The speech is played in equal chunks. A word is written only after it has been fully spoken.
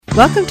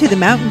Welcome to The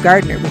Mountain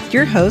Gardener with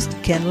your host,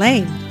 Ken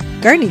Lane.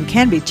 Gardening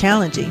can be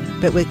challenging,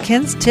 but with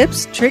Ken's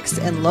tips, tricks,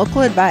 and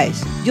local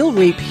advice, you'll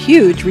reap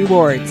huge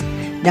rewards.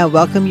 Now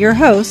welcome your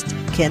host,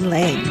 Ken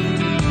Lane.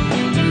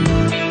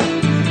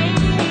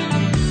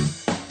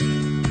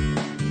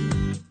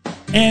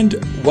 And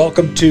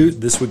welcome to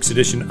this week's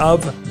edition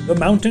of The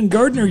Mountain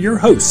Gardener, your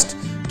host,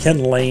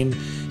 Ken Lane,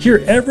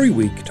 here every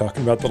week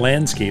talking about the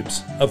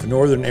landscapes of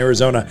northern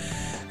Arizona.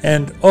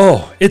 And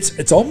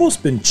it's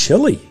almost been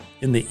chilly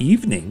in the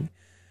evening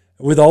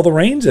with all the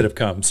rains that have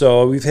come.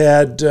 So we've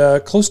had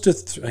close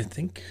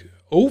to,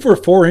 over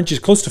 4 inches,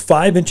 close to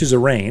 5 inches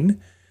of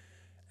rain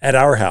at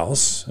our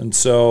house. And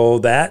so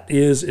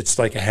it's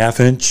like a half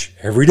inch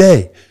every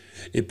day.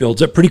 It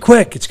builds up pretty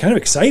quick. It's kind of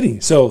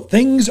exciting. So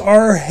things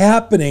are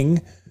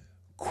happening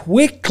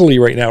quickly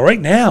right now.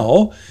 Right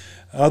now,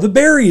 the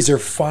berries are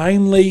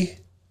finally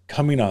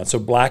coming on. So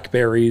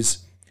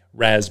blackberries,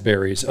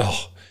 raspberries.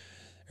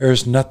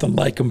 There's nothing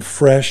like them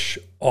fresh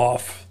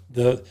off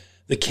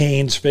the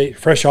canes,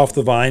 fresh off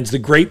the vines. The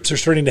grapes are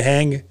starting to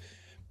hang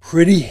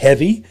pretty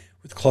heavy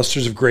with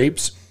clusters of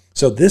grapes.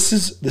 So this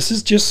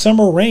is just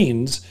summer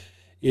rains.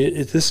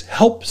 This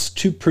helps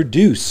to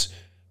produce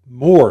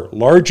more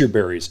larger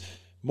berries,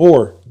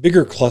 more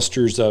bigger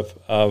clusters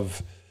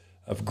of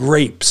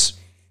grapes.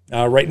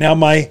 Right now,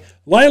 my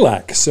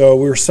lilac. So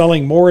we're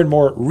selling more and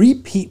more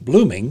repeat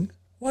blooming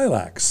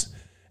lilacs.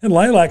 And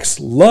lilacs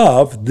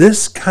love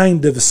this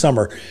kind of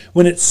summer.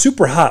 When it's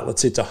super hot,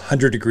 let's say it's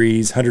 100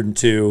 degrees,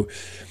 102,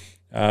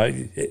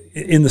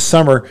 in the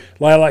summer,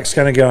 lilacs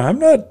kind of go, I'm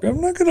not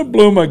going to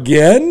bloom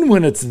again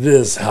when it's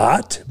this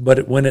hot.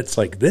 But when it's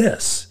like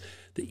this,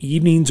 the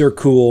evenings are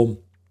cool,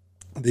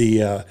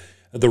 the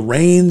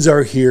rains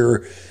are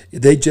here,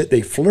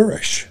 they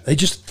flourish. They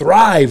just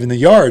thrive in the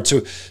yard.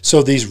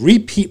 So these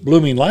repeat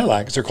blooming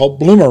lilacs are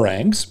called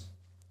bloomerangs.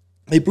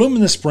 They bloom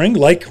in the spring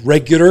like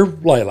regular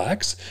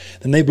lilacs.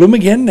 Then they bloom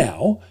again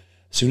now,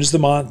 as soon as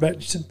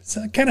it's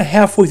kind of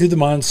halfway through the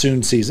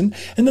monsoon season.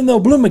 And then they'll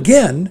bloom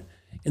again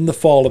in the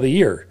fall of the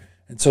year.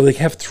 And so they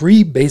have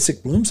 3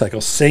 basic bloom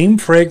cycles, same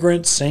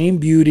fragrance, same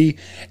beauty,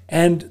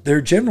 and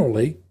they're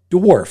generally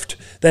dwarfed.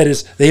 That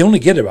is, they only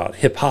get about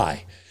hip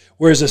high,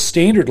 whereas a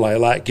standard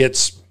lilac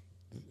gets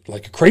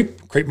like a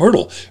crepe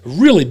myrtle,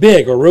 really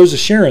big, or Rose of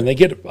Sharon, they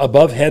get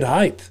above head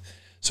height.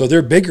 So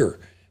they're bigger,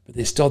 but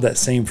they still have that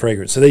same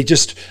fragrance. So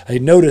I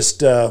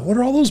noticed, what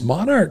are all those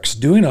monarchs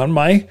doing on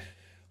my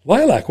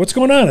lilac? What's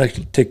going on? I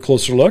take a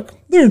closer look.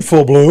 They're in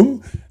full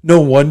bloom.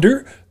 No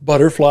wonder.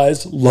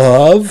 Butterflies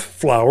love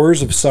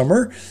flowers of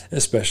summer,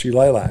 especially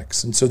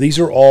lilacs. And so these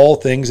are all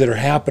things that are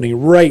happening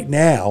right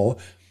now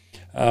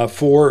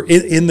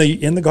in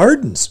the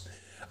gardens.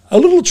 A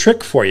little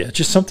trick for you,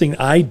 just something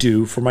I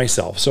do for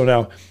myself. So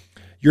now,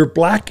 your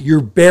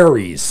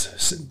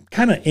berries,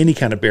 kind of any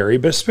kind of berry,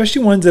 but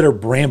especially ones that are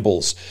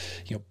brambles,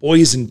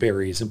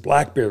 boysenberries and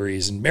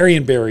blackberries and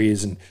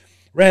marionberries and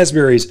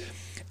raspberries,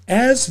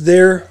 as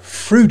they're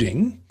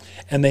fruiting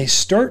and they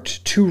start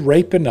to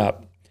ripen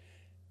up,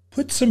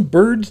 put some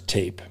bird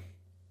tape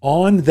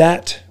on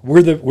that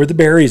where the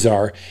berries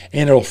are,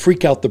 and it'll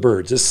freak out the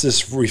birds. It's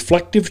this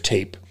reflective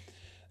tape.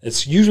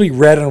 It's usually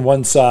red on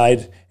one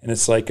side, and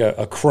it's like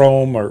a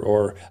chrome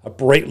or a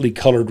brightly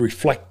colored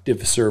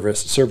reflective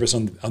surface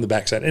on the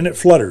backside, and it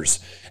flutters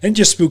and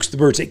just spooks the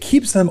birds. It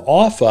keeps them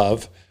off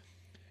of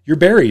your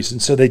berries, and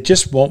so they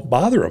just won't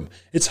bother them.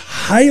 It's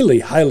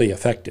highly, highly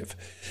effective.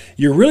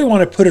 You really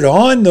want to put it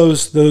on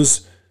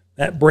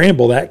that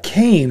bramble, that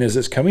cane as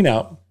it's coming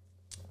out.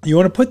 You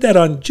want to put that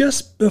on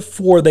just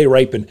before they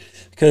ripen,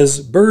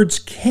 because birds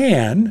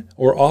can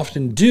or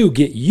often do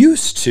get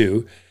used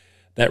to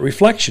that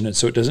reflection, and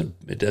so it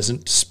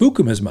doesn't spook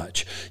them as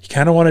much. You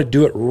kind of want to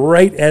do it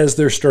right as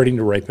they're starting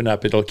to ripen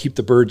up. It'll keep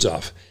the birds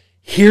off.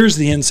 Here's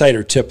the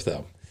insider tip,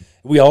 though.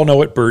 We all know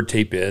what bird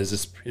tape is.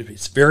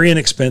 It's very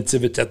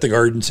inexpensive. It's at the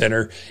garden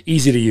center,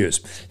 easy to use.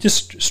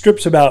 Just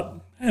strips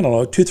about,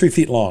 2-3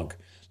 feet long.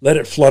 Let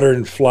it flutter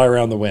and fly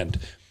around the wind.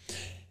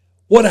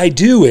 What I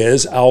do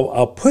is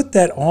I'll put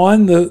that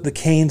on the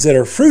canes that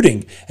are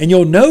fruiting, and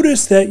you'll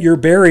notice that your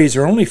berries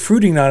are only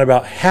fruiting on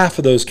about half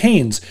of those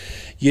canes.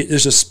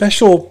 There's a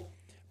special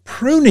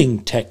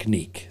pruning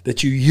technique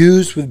that you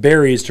use with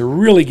berries to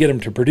really get them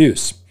to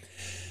produce.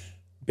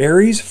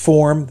 Berries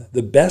form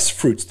the best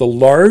fruits, the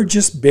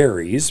largest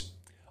berries,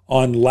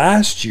 on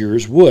last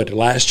year's wood,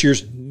 last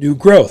year's new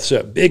growth.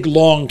 So a big,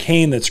 long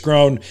cane that's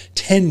grown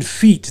 10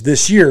 feet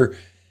this year,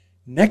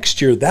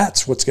 next year,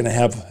 that's what's going to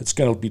have, it's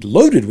going to be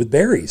loaded with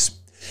berries.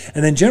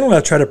 And then generally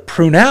I'll try to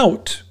prune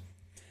out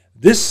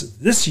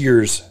this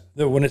year's,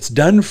 when it's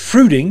done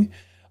fruiting,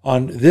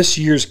 on this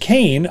year's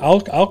cane, I'll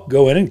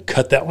go in and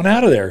cut that one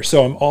out of there.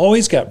 So I'm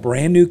always got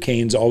brand new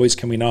canes always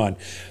coming on.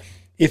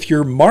 If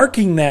you're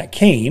marking that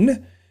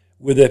cane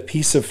with a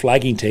piece of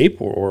flagging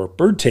tape or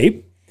bird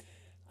tape,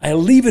 I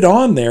leave it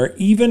on there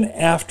even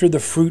after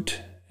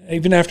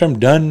I'm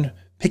done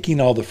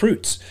picking all the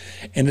fruits.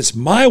 And it's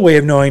my way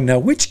of knowing now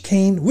which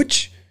cane,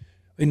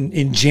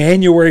 in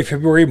January,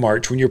 February,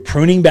 March, when you're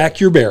pruning back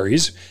your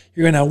berries,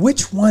 you're going to know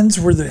which ones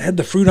had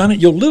the fruit on it.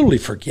 You'll literally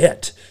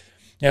forget.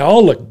 They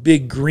all look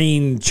big,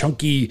 green,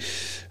 chunky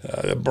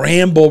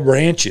bramble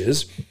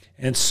branches.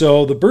 And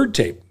so the bird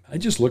tape, I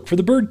just look for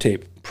the bird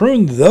tape.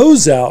 Prune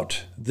those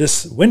out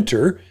this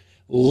winter.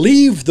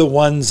 Leave the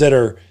ones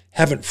that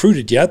haven't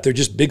fruited yet. They're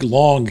just big,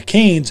 long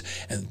canes.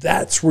 And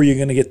that's where you're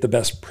going to get the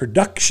best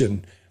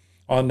production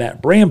on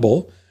that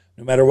bramble.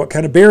 No matter what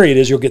kind of berry it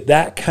is, you'll get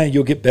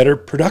better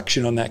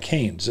production on that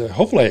cane. So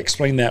hopefully I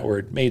explained that where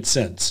it made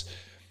sense.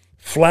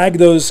 Flag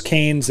those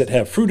canes that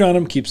have fruit on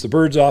them, keeps the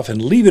birds off,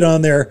 and leave it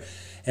on there,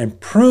 and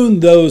prune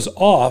those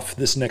off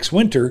this next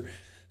winter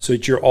so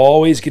that you're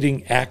always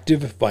getting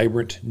active,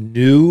 vibrant,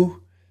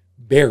 new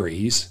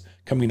berries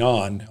coming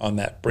on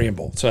that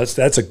bramble. So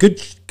that's a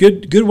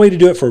good way to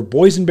do it for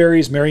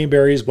boysenberries,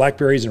 marionberries,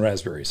 blackberries, and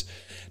raspberries.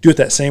 Do it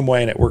that same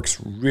way, and it works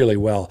really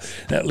well.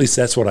 At least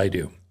that's what I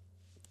do.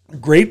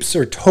 Grapes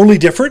are totally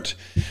different.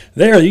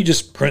 There, you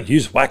just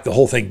whack the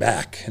whole thing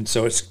back. And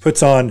so it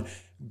puts on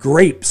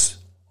grapes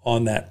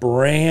on that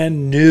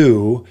brand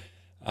new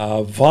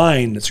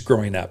vine that's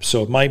growing up.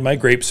 So my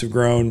grapes have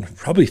grown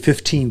probably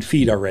 15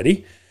 feet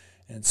already.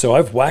 And so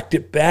I've whacked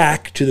it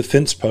back to the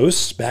fence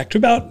posts, back to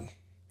about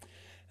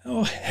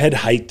head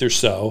height or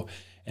so.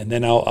 And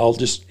then I'll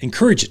just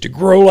encourage it to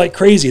grow like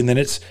crazy. And then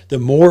it's the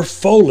more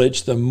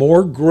foliage, the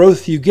more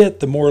growth you get,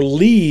 the more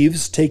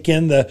leaves take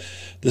in the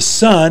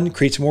sun,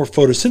 creates more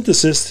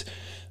photosynthesis.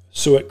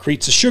 So it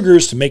creates the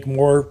sugars to make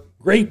more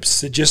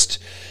grapes. It just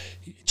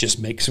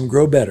makes them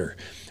grow better.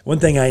 One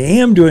thing I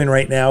am doing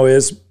right now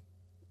is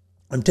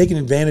I'm taking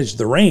advantage of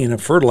the rain and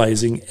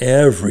fertilizing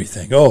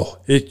everything.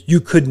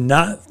 You could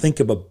not think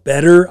of a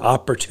better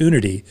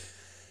opportunity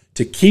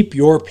to keep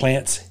your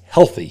plants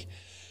healthy.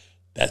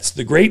 That's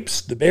the grapes,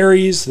 the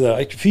berries,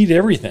 I can feed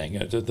everything.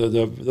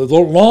 The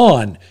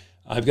lawn,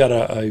 I've got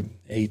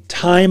a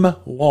thyme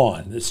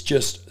lawn that's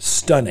just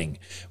stunning.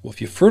 Well,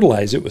 if you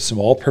fertilize it with some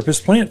all-purpose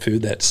plant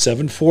food, that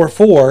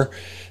 744,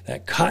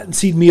 that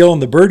cottonseed meal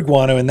and the bird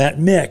guano in that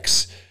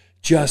mix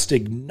just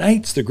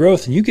ignites the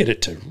growth, and you get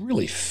it to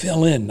really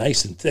fill in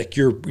nice and thick.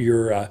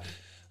 Your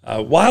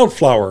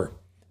wildflower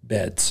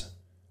beds,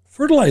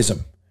 fertilize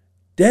them.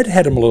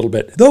 Deadhead them a little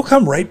bit. They'll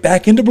come right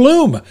back into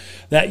bloom.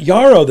 That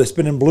yarrow that's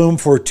been in bloom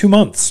for 2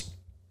 months,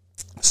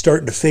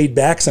 starting to fade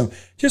back some,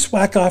 just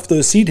whack off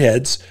those seed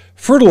heads,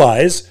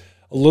 fertilize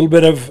a little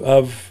bit of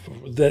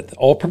that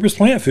all-purpose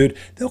plant food,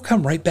 they'll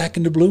come right back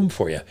into bloom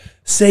for you.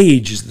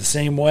 Sage is the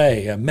same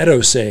way, meadow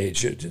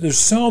sage. There's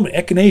so many,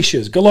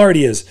 echinaceas,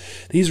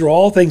 gaillardias. These are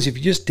all things, if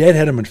you just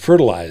deadhead them and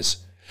fertilize,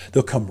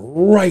 they'll come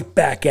right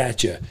back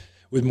at you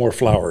with more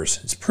flowers.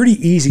 It's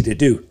pretty easy to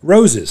do.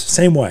 Roses,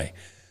 same way.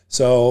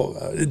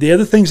 So the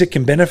other things that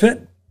can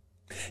benefit,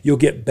 you'll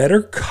get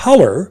better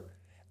color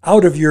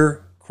out of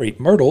your crepe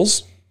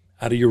myrtles,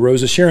 out of your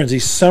Rosa Sharons,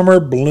 these summer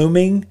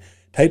blooming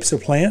types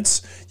of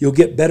plants. You'll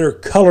get better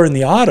color in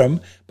the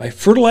autumn by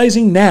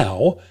fertilizing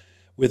now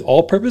with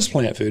all-purpose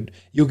plant food.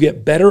 You'll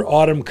get better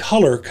autumn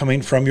color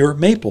coming from your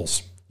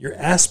maples, your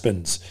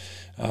aspens,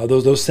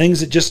 those things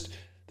that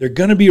they're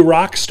going to be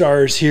rock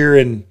stars here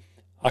in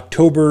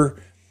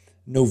October,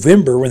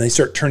 November when they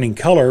start turning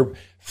color.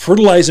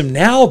 Fertilize them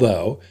now,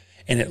 though,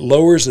 and it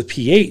lowers the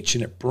pH,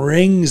 and it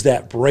brings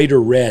that brighter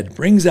red,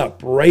 brings out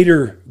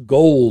brighter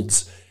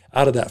golds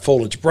out of that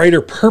foliage,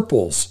 brighter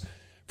purples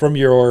from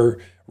your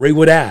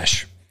Raywood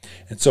ash.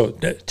 And so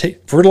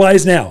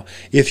fertilize now.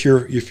 If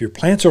your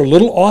plants are a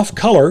little off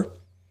color,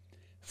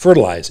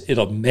 fertilize.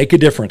 It'll make a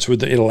difference.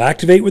 It'll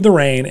activate with the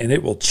rain, and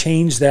it will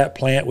change that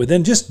plant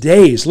within just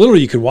days.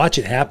 Literally, you can watch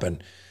it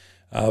happen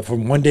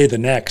from one day to the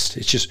next.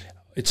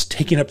 It's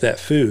taking up that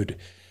food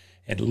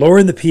and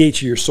lowering the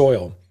pH of your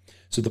soil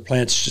so the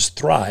plants just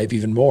thrive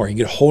even more. You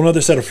get a whole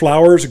other set of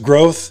flowers,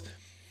 growth,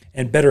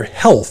 and better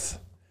health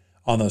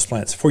on those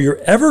plants. For your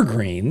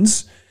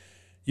evergreens,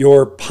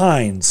 your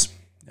pines,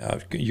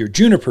 your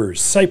junipers,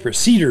 cypress,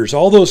 cedars,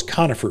 all those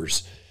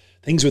conifers,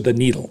 things with a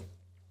needle,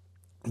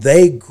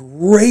 they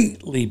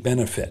greatly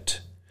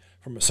benefit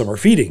from summer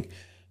feeding.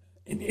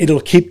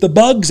 It'll keep the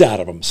bugs out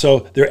of them.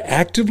 So they're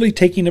actively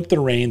taking up the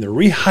rain. They're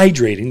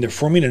rehydrating. They're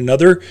forming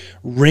another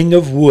ring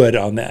of wood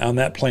on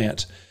that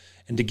plant.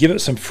 And to give it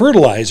some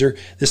fertilizer,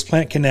 this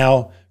plant can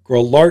now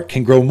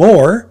can grow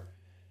more,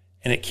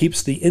 and it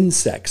keeps the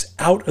insects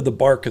out of the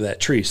bark of that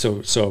tree.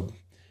 So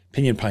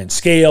pinyon pine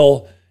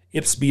scale,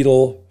 Ips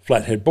beetle,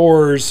 flathead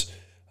borers,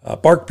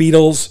 bark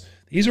beetles.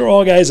 These are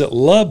all guys that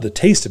love the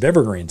taste of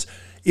evergreens.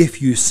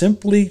 If you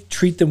simply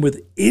treat them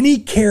with any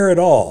care at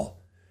all,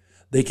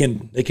 they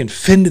can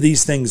fend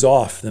these things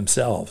off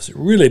themselves. It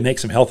really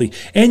makes them healthy,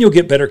 and you'll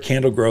get better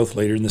candle growth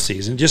later in the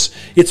season.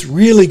 It's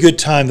really good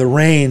time. The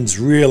rains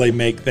really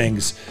make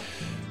things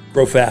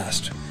grow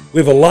fast. We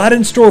have a lot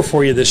in store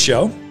for you this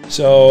show.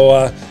 So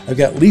I've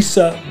got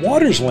Lisa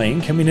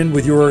Waterslane coming in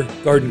with your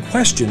garden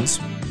questions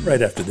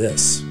right after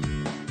this.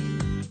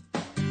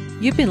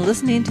 You've been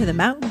listening to The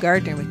Mountain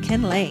Gardener with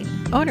Ken Lane,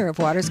 owner of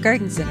Waters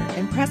Garden Center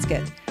in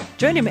Prescott.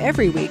 Join him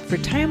every week for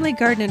timely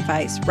garden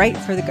advice right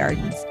for the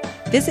gardens.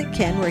 Visit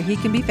Ken where he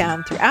can be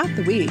found throughout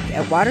the week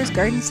at Waters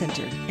Garden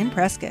Center in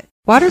Prescott.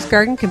 Water's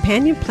Garden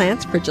companion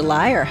plants for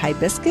July are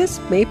hibiscus,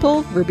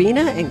 maple,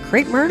 verbena, and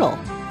crepe myrtle.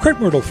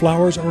 Crepe myrtle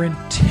flowers are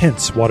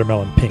intense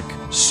watermelon pink,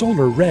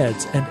 solar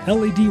reds, and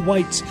LED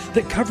whites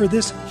that cover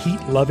this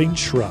heat-loving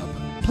shrub.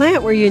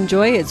 Plant where you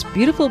enjoy its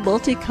beautiful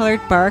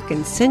multicolored bark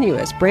and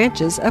sinuous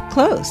branches up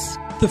close.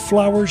 The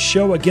flowers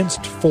show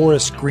against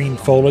forest green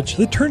foliage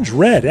that turns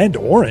red and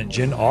orange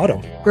in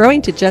autumn.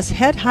 Growing to just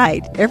head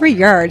height, every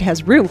yard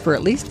has room for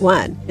at least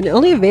one, and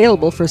only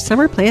available for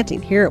summer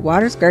planting here at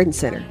Water's Garden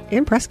Center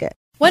in Prescott.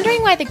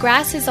 Wondering why the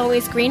grass is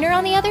always greener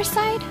on the other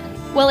side?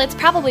 Well, it's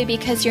probably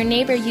because your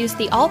neighbor used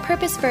the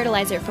all-purpose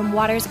fertilizer from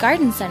Water's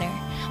Garden Center.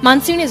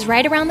 Monsoon is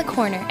right around the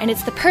corner, and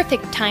it's the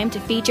perfect time to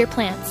feed your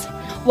plants.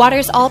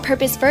 Water's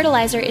all-purpose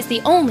fertilizer is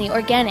the only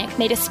organic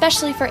made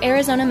especially for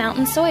Arizona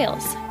mountain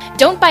soils.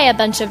 Don't buy a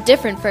bunch of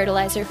different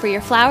fertilizer for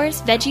your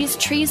flowers, veggies,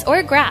 trees,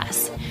 or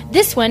grass.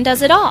 This one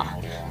does it all.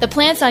 The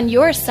plants on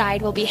your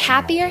side will be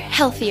happier,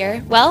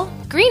 healthier, well,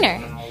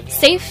 greener.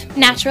 Safe,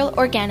 natural,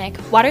 organic.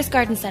 Water's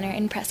Garden Center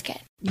in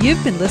Prescott.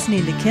 You've been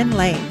listening to Ken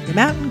Lane, the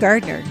Mountain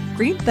Gardener.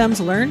 Green thumbs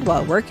learned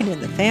while working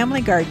in the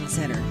Family Garden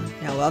Center.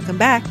 Now welcome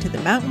back to the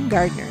Mountain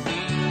Gardener.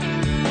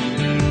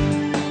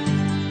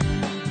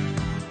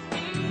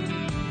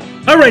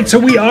 All right, so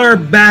we are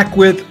back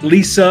with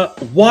Lisa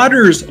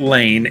Waters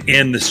Lane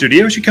in the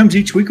studio. She comes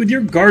each week with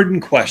your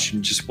garden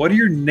questions. Just what are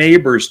your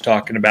neighbors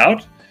talking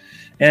about?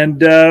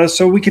 And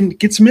so we can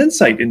get some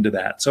insight into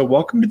that. So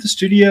welcome to the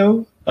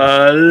studio,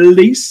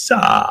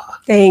 Lisa.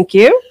 Thank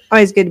you.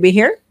 Always good to be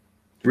here.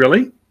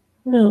 Really?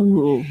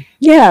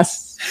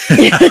 Yes.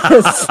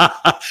 Yes.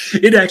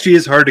 It actually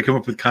is hard to come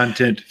up with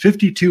content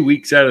 52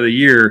 weeks out of the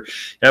year.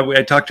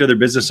 I talk to other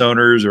business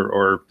owners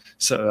or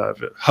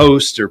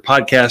hosts or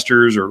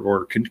podcasters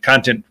or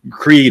content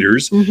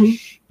creators,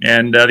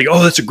 and they go,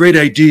 "Oh, that's a great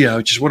idea.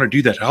 I just want to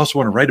do that. I also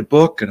want to write a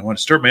book and I want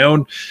to start my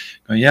own."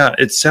 Yeah,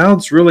 it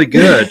sounds really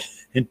good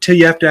until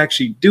you have to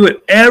actually do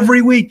it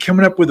every week,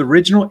 coming up with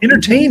original,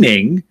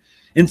 entertaining,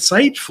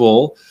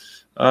 insightful,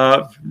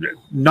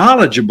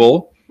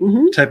 knowledgeable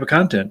type of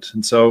content.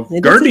 And so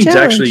gardening's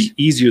actually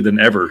easier than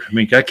ever. I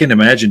mean, I can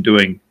imagine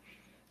doing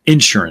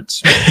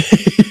insurance,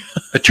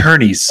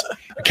 attorneys,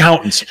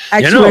 accountants,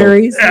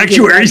 actuaries,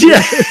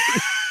 yeah.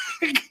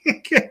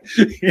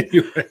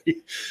 Anyway,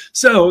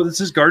 so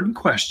this is garden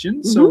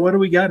questions. So what do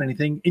we got?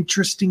 Anything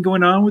interesting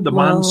going on with the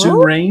monsoon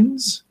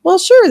rains? Well,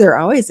 sure. They're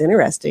always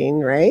interesting,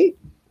 right?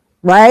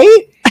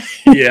 Right?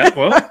 Yeah.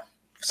 Well,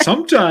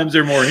 sometimes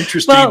they're more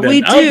interesting than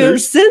we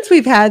others. do. Since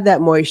we've had that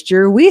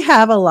moisture, we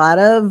have a lot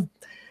of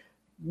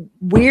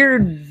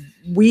weird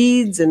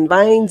weeds and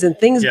vines and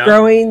things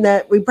growing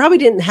that we probably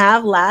didn't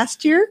have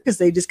last year because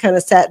they just kind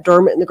of sat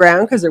dormant in the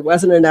ground because there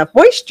wasn't enough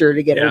moisture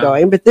to get them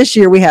going. But this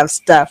year we have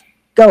stuff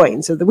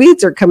going. So the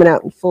weeds are coming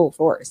out in full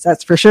force.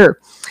 That's for sure.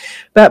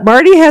 But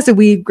Marty has a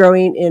weed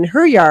growing in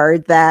her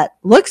yard that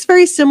looks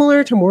very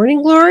similar to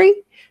Morning Glory,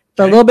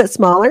 but a little bit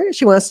smaller.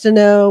 She wants to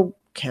know,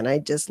 can I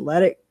just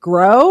let it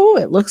grow?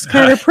 It looks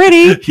kind of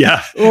pretty.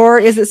 Or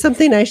is it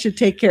something I should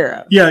take care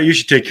of? Yeah, you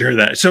should take care of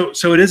that.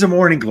 So it is a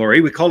morning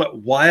glory. We call it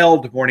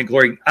wild morning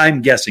glory,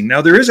 I'm guessing.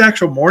 Now, there is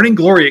actual morning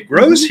glory. It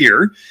grows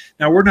here.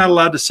 Now, we're not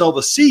allowed to sell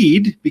the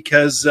seed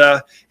because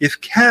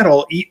if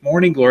cattle eat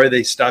morning glory,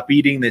 they stop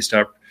eating. They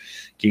stop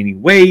gaining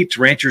weight.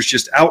 Ranchers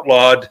just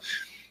outlawed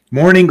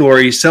morning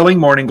glory, selling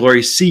morning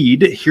glory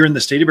seed here in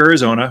the state of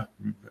Arizona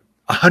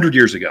 100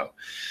 years ago.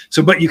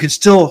 So, but you can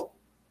still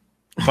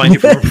find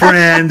it from a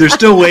friend. There's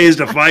still ways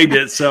to find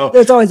it. So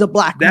there's always a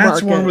black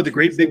That's market. One with a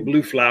great big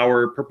blue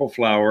flower, purple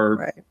flower.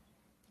 Right.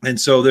 And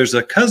so there's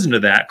a cousin to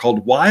that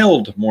called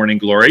wild morning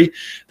glory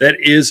that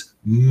is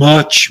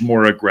much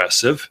more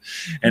aggressive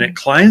and it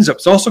climbs up.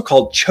 It's also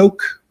called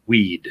choke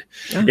weed.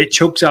 It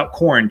chokes out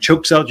corn,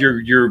 chokes out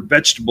your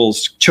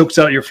vegetables, chokes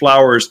out your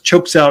flowers,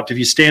 chokes out, if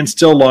you stand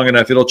still long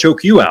enough, it'll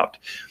choke you out.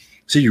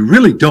 So you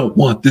really don't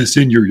want this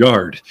in your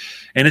yard.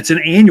 And it's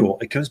an annual.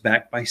 It comes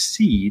back by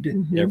seed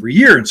every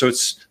year. And so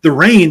the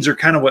rains are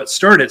kind of what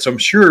started. So I'm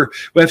sure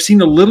I've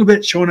seen a little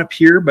bit showing up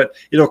here, but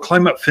it'll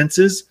climb up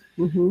fences,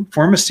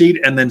 form a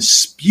seed, and then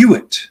spew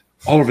it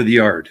all over the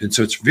yard. And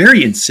so it's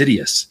very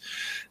insidious.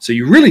 So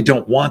you really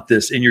don't want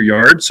this in your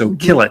yard. So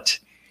kill it.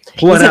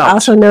 Pull it out. Is it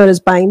also known as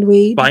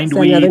bindweed?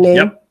 Bindweed. Another name?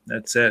 Yep.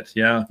 That's it.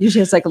 Yeah.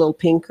 Usually it's like a little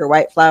pink or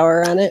white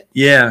flower on it.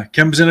 Yeah.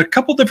 Comes in a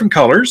couple different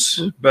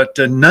colors, but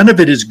none of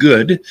it is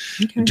good.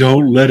 Okay.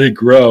 Don't let it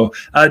grow.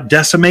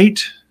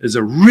 Decimate is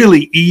a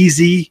really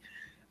easy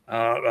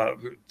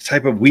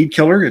type of weed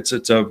killer. It's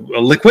a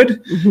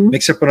liquid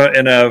mixed up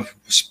in a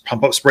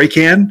pump up spray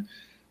can,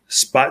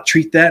 spot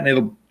treat that, and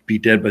it'll be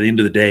dead by the end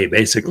of the day.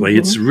 Basically,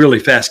 it's really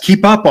fast.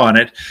 Keep up on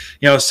it.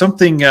 You know,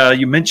 something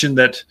you mentioned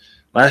that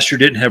last year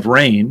didn't have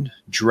rain,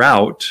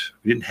 drought.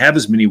 We didn't have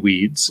as many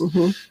weeds.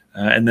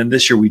 And then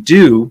this year we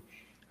do.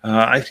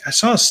 I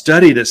saw a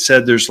study that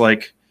said there's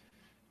like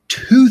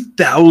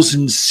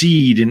 2,000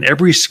 seed in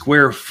every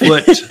square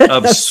foot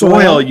of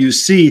soil you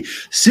see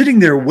sitting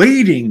there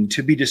waiting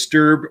to be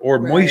disturbed or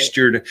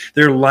moistured.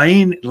 They're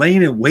laying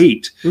in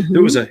wait.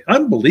 It was an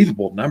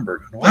unbelievable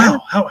number.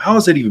 Wow, how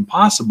is that even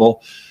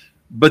possible?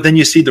 but then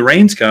you see the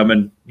rains come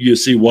and you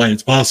see why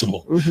it's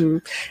possible. Mm-hmm.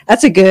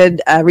 That's a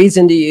good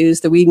reason to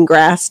use the weed and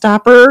grass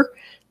stopper.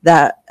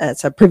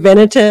 That's a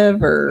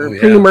preventative or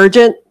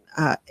pre-emergent.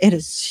 It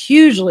is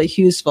hugely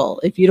useful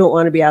if you don't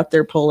want to be out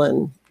there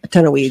pulling a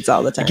ton of weeds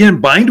all the time. Again,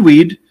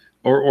 bindweed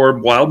or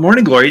wild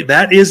morning glory,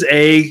 that is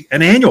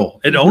an annual.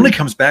 It only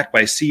comes back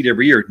by seed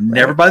every year,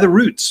 never by the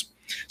roots.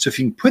 So if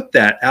you can put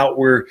that out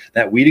where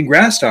that weed and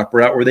grass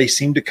stopper out where they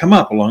seem to come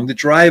up along the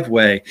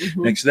driveway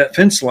next to that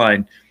fence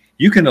line,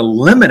 you can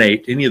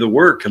eliminate any of the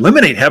work,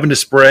 eliminate having to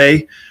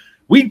spray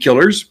weed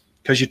killers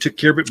because you took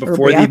care of it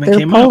before they even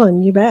came up.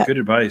 You bet. Good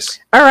advice.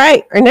 All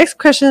right. Our next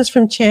question is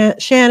from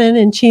Shannon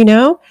in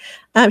Chino.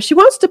 She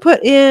wants to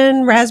put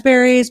in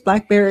raspberries,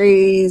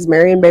 blackberries,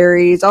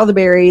 marionberries, all the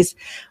berries.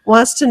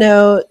 Wants to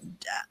know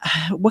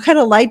what kind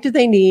of light do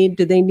they need?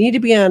 Do they need to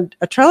be on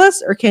a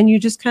trellis, or can you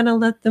just kind of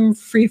let them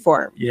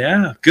freeform?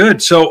 Yeah,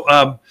 good. So,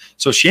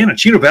 Shannon,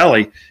 Chino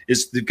Valley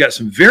they've got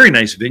some very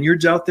nice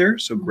vineyards out there.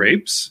 So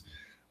grapes,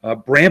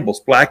 brambles,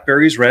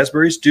 blackberries,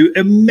 raspberries do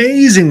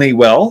amazingly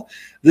well.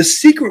 The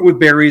secret with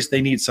berries,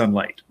 they need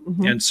sunlight.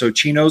 And so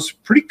Chino's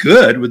pretty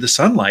good with the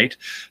sunlight.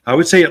 I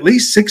would say at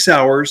least 6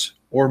 hours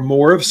or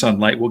more of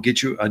sunlight will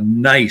get you a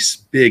nice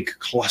big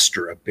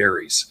cluster of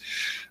berries.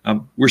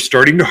 We're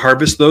starting to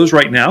harvest those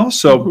right now.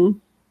 So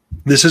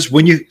this is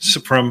when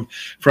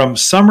from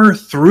summer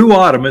through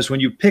autumn is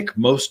when you pick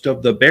most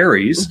of the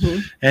berries.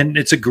 And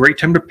it's a great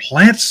time to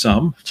plant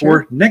some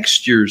for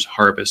next year's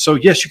harvest. So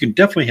yes, you can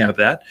definitely have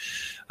that.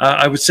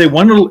 I would say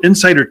one little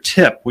insider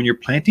tip when you're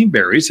planting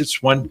berries,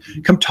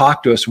 come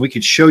talk to us and we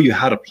can show you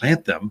how to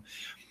plant them.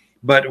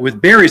 But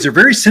with berries, they're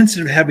very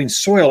sensitive to having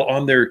soil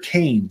on their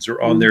canes or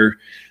on their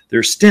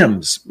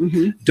stems.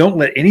 Don't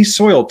let any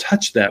soil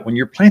touch that when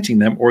you're planting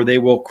them, or they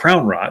will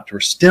crown rot or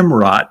stem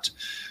rot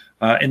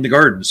in the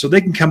garden. So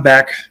they can come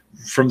back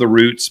from the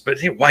roots, but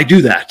hey, why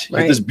do that? You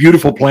have this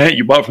beautiful plant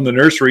you bought from the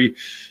nursery.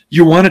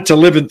 You want it to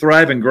live and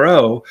thrive and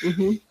grow.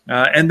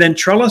 And then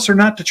trellis or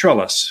not to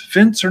trellis,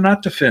 fence or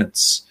not to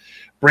fence.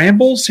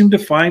 Brambles seem to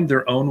find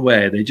their own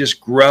way. They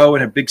just grow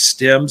and have big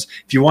stems.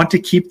 If you want to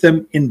keep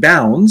them in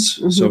bounds,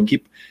 so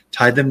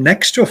tie them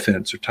next to a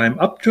fence or tie them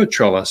up to a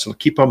trellis. It'll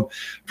keep them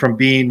from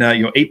being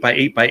 8 by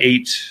 8 by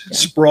 8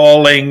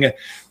 sprawling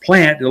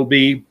plant. It'll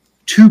be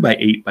 2 by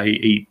 8 by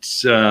 8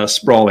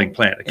 sprawling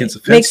plant against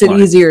the fence line.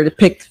 Makes it easier to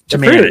pick to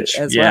manage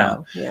as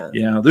well.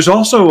 Yeah. There's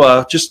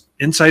also just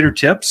insider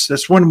tips.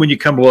 That's one when you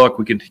come look,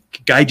 we can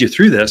guide you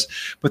through this.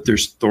 But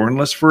there's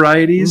thornless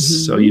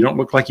varieties, so you don't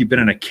look like you've been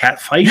in a cat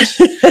fight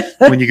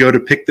when you go to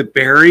pick the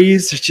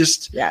berries. It's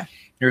just there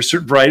are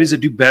certain varieties that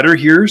do better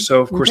here.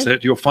 So of course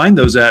that you'll find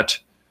those at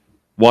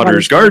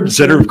Waters Garden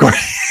Center, of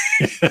course.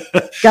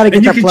 Got to get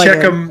and you can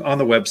check them on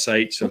the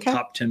website. So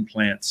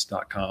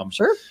top10plants.com.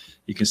 Sure.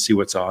 You can see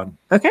what's on.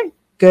 Okay.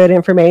 Good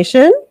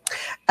information.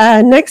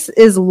 Next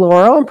is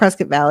Laurel in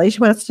Prescott Valley. She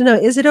wants to know,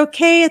 is it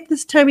okay at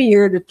this time of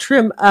year to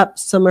trim up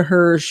some of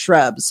her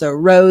shrubs? So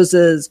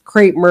roses,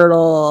 crepe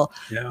myrtle,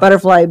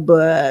 butterfly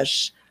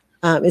bush.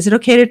 Is it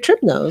okay to trim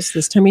those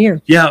this time of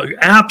year? Yeah,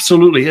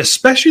 absolutely.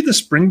 Especially the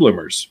spring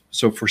bloomers.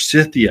 So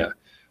forsythia,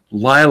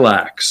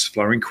 lilacs,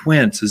 flowering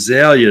quince,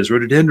 azaleas,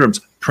 rhododendrons,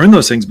 prune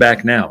those things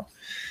back now.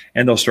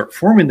 And they'll start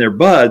forming their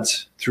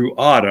buds through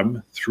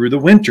autumn, through the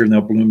winter, and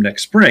they'll bloom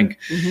next spring.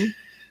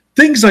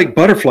 Things like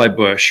butterfly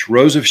bush,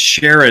 rose of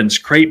Sharon's,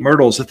 crepe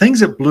myrtles, the things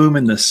that bloom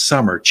in the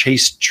summer,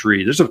 chaste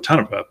tree. There's a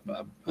ton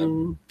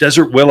of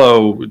desert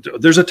willow.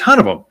 There's a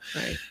ton of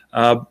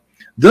them.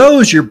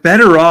 Those you're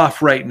better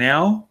off right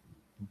now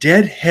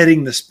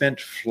deadheading the spent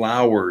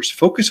flowers.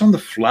 Focus on the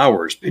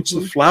flowers. Pinch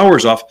the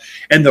flowers off,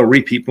 and they'll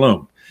repeat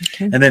bloom.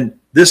 And then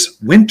this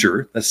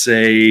winter, let's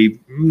say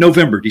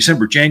November,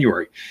 December,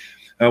 January,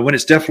 when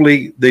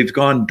they've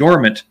gone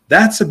dormant,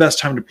 that's the best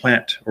time to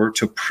plant or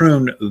to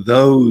prune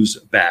those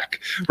back.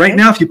 Right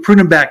now, if you prune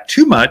them back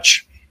too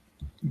much,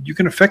 you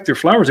can affect their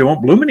flowers. They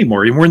won't bloom anymore.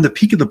 We're in the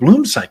peak of the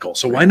bloom cycle.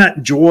 So why not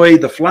enjoy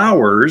the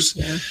flowers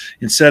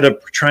instead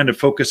of trying to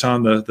focus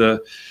on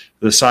the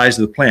size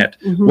of the plant?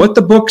 What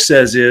the book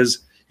says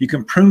is you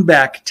can prune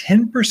back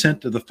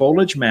 10% of the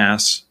foliage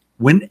mass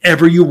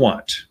whenever you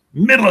want.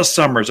 Middle of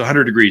summer is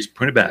 100 degrees.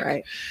 Prune it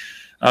back.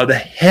 The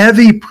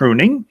heavy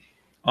pruning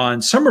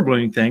on summer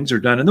blooming things are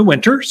done in the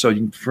winter. So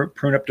you can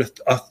prune up to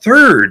a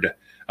third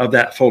of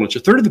that foliage, a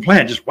third of the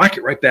plant, just whack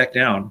it right back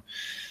down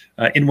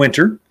in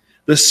winter.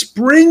 The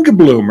spring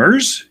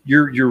bloomers,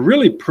 you're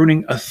really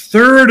pruning a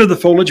third of the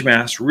foliage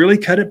mass, really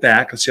cut it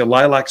back. Let's see, a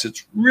lilacs,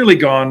 it's really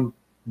gone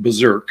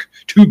berserk,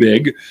 too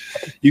big.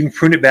 You can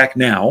prune it back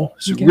now.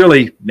 So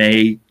really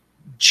May,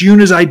 June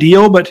is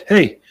ideal, but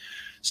hey,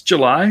 it's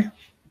July.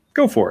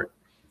 Go for it.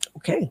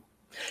 Okay.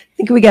 I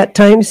think we got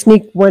time to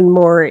sneak one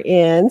more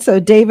in. So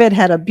David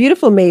had a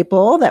beautiful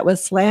maple that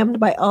was slammed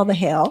by all the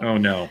hail. Oh,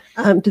 no.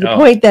 To the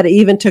point that it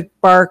even took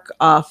bark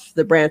off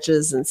the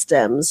branches and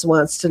stems.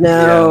 Wants to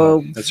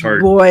know, that's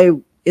hard. Boy,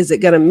 is it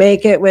going to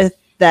make it with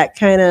that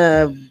kind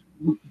of,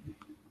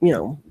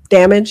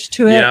 damage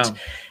to it?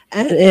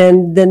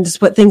 And then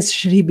just what things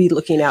should he be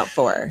looking out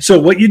for? So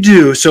what you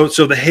do, so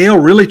the hail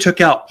really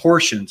took out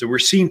portions, and we're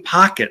seeing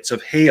pockets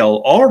of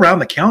hail all around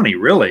the county,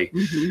 really.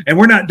 And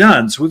we're not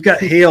done. So we've got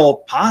hail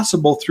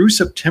possible through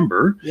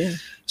September. Yeah.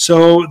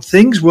 So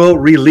things will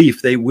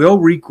relief. They will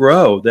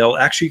regrow. They'll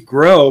actually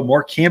grow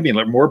more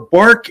cambium, more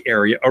bark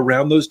area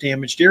around those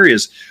damaged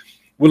areas.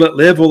 Will it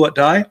live? Will it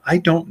die? I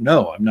don't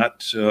know. I'm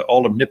not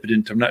all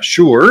omnipotent. I'm not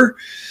sure.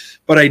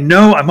 But I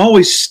know I'm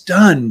always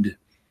stunned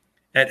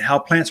at how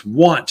plants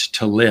want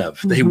to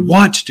live. They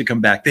want to come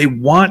back. They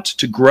want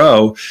to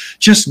grow.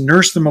 Just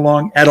nurse them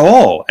along at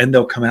all, and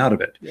they'll come out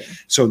of it. Yeah.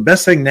 So the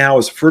best thing now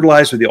is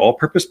fertilize with the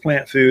all-purpose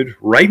plant food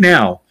right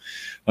now.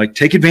 Like,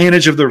 take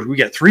advantage of we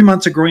got 3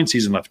 months of growing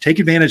season left. Take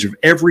advantage of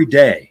every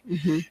day,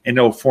 and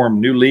they'll form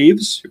new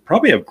leaves. You'll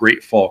probably have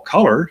great fall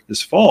color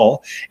this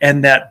fall,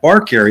 and that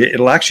bark area,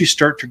 it'll actually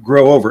start to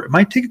grow over. It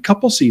might take a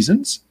couple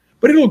seasons,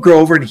 but it'll grow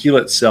over and heal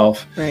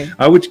itself. Right.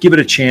 I would give it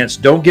a chance.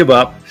 Don't give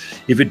up.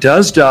 If it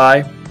does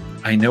die,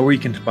 I know where you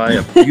can buy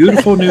a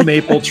beautiful new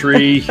maple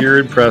tree here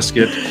in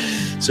Prescott.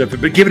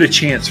 But give it a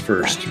chance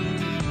first.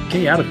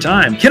 Okay, out of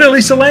time. Ken and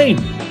Lisa Lane,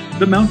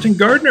 the Mountain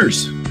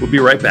Gardeners. We'll be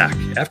right back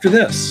after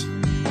this.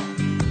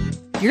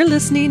 You're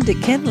listening to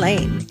Ken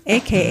Lane,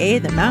 a.k.a.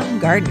 the Mountain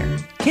Gardener.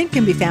 Ken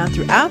can be found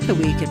throughout the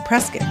week in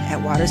Prescott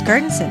at Waters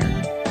Garden Center.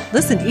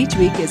 Listen each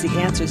week as he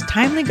answers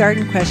timely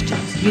garden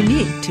questions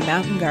unique to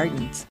mountain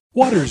gardens.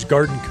 Waters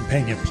Garden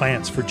companion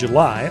plants for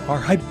July are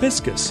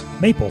hibiscus,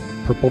 maple,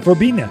 purple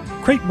verbena,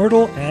 crepe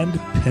myrtle, and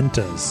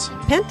pentas.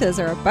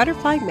 Pentas are a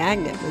butterfly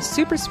magnet with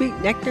super sweet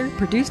nectar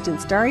produced in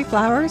starry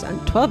flowers on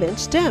 12-inch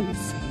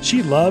stems.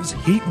 She loves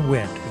heat and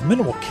wind with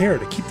minimal care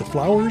to keep the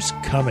flowers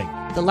coming.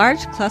 The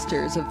large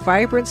clusters of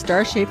vibrant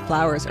star-shaped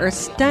flowers are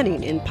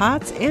stunning in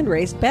pots and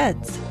raised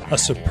beds. A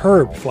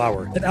superb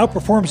flower that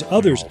outperforms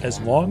others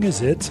as long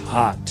as it's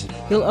hot.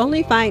 You'll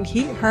only find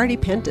heat-hardy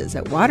pentas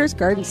at Waters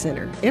Garden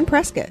Center in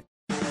Prescott.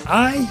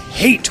 I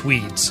hate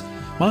weeds.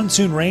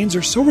 Monsoon rains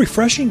are so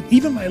refreshing,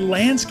 even my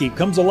landscape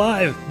comes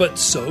alive, but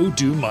so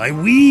do my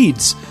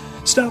weeds.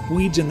 Stop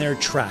weeds in their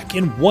track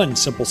in one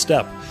simple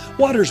step.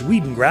 Waters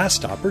Weed and Grass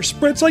Stopper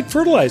spreads like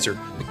fertilizer.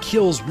 It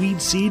kills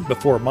weed seed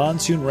before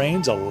monsoon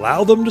rains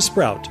allow them to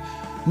sprout.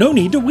 No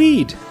need to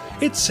weed.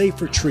 It's safe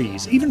for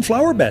trees, even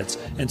flower beds,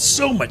 and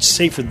so much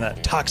safer than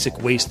that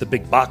toxic waste the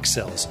big box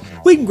sells.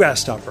 Weed and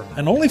Grass Stopper,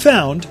 and only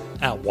found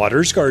at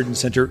Waters Garden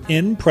Center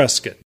in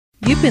Prescott.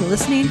 You've been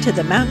listening to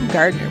The Mountain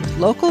Gardener with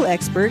local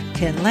expert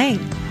Ken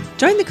Lane.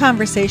 Join the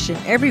conversation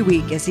every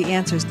week as he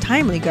answers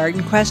timely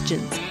garden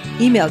questions.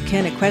 Email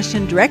Ken a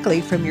question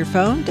directly from your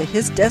phone to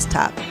his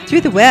desktop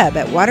through the web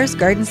at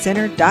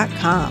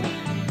watersgardencenter.com.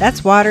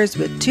 That's Waters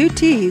with 2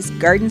 T's,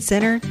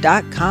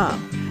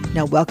 gardencenter.com.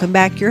 Now welcome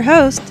back your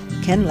host,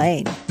 Ken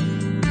Lane.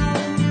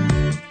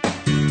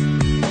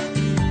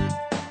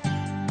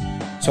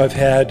 So I've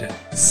had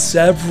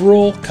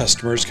several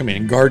customers come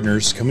in,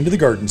 gardeners come into the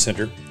garden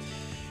center,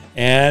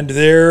 and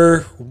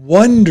they're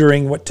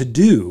wondering what to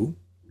do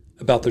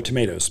about their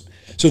tomatoes.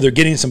 So they're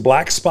getting some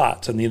black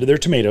spots on the end of their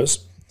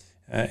tomatoes,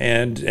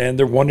 and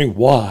they're wondering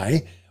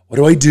why. What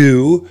do I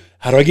do?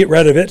 How do I get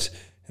rid of it?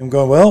 I'm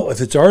going, well,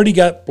 if it's already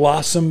got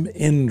blossom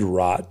end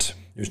rot,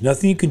 there's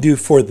nothing you can do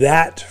for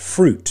that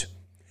fruit.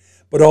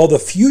 But all the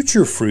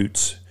future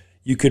fruits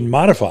you can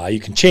modify, you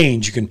can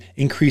change, you can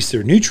increase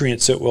their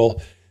nutrients so it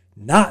will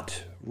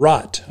not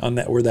rot on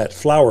that where that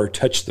flower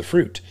touched the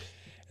fruit.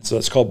 And so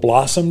it's called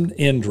blossom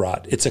end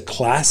rot. It's a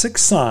classic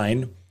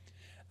sign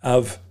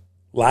of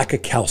lack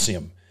of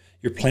calcium.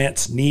 Your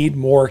plants need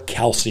more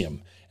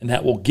calcium, and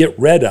that will get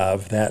rid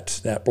of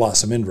that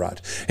blossom end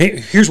rot. Hey,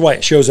 here's why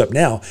it shows up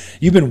now.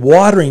 You've been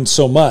watering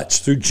so much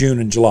through June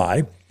and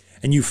July,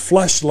 and you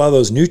flushed a lot of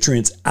those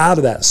nutrients out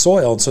of that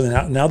soil. And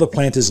so now the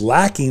plant is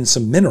lacking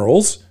some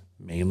minerals,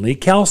 mainly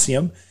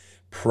calcium.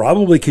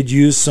 Probably could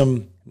use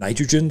some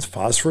nitrogen,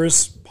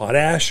 phosphorus,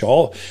 potash,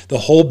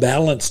 the whole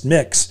balanced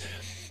mix.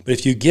 But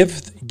if you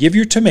give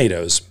your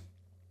tomatoes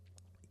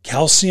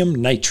calcium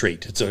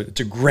nitrate, it's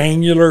a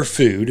granular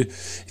food.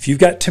 If you've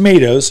got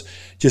tomatoes,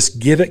 just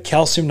give it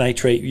calcium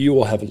nitrate. You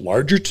will have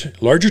larger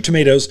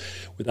tomatoes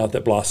without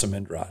that blossom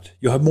end rot.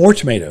 You'll have more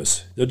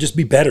tomatoes. They'll just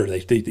be better.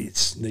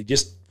 They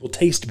just will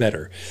taste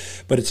better.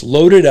 But it's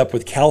loaded up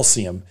with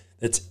calcium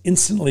that's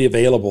instantly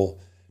available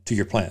to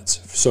your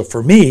plants. So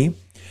for me,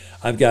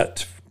 I've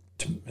got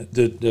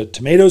the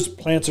tomatoes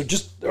plants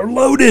are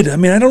loaded. I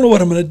mean, I don't know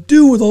what I'm going to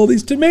do with all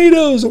these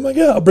tomatoes. Oh my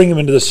God, I'll bring them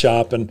into the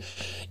shop and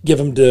give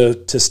them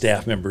to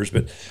staff members.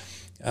 But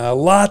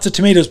lots of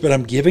tomatoes, but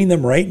I'm giving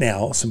them right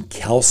now some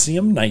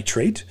calcium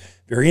nitrate.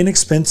 Very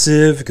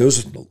inexpensive,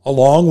 goes a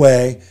long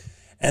way.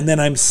 And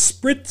then I'm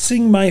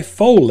spritzing my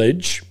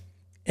foliage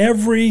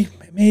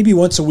maybe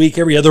once a week,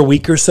 every other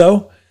week or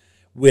so,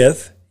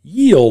 with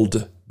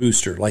yield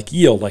booster, like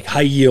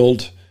high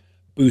yield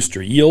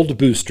booster, yield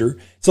booster.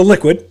 It's a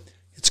liquid.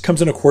 It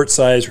comes in a quart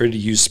size, ready to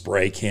use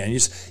spray can. You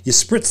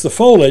spritz the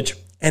foliage,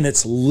 and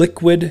it's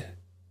liquid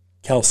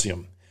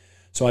calcium.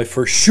 So I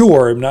for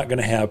sure am not going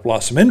to have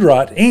blossom end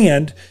rot,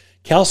 and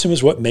calcium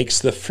is what makes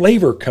the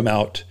flavor come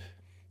out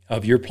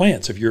of your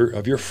plants, of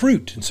your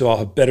fruit. And so I'll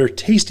have better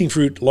tasting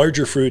fruit,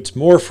 larger fruits,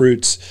 more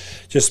fruits,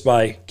 just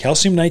by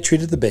calcium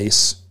nitrate at the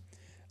base,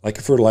 like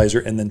a fertilizer,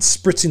 and then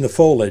spritzing the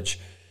foliage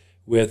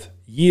with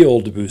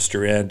yield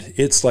booster. And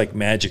it's like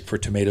magic for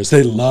tomatoes.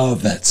 They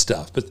love that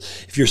stuff. But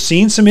if you're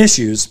seeing some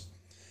issues,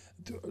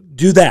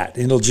 do that,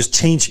 and it'll just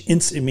change.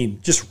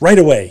 Just right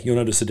away, you'll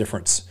notice a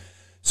difference.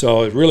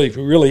 So it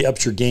really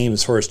ups your game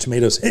as far as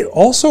tomatoes. It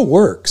also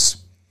works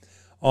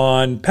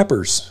on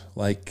peppers,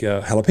 like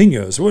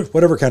jalapenos,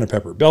 whatever kind of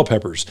pepper, bell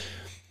peppers.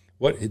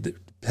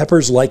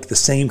 Peppers like the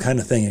same kind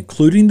of thing,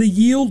 including the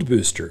yield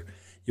booster.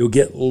 You'll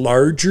get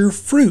larger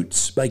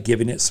fruits by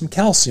giving it some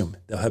calcium.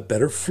 They'll have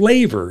better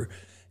flavor.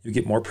 You'll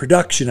get more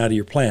production out of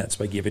your plants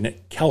by giving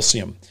it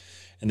calcium.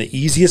 And the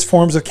easiest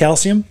forms of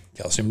calcium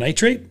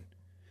nitrate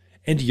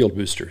and yield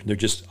booster. They're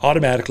just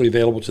automatically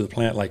available to the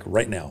plant like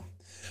right now.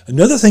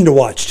 Another thing to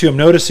watch too, I'm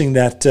noticing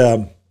that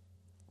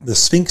the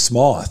sphinx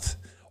moth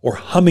or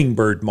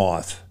hummingbird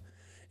moth,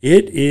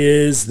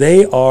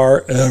 they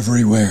are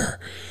everywhere.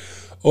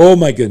 Oh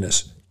my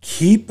goodness.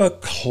 Keep a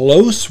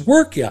close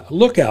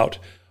lookout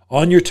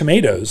on your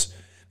tomatoes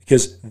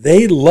because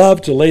they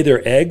love to lay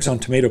their eggs on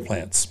tomato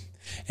plants.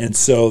 And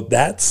so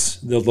that's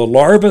the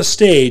larva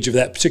stage of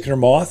that particular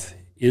moth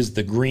is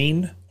the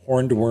green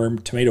horned worm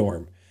tomato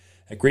worm.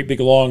 A great big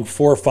long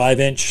 4 or 5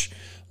 inch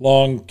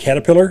long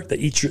caterpillar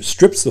that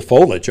strips the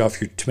foliage off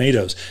your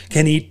tomatoes.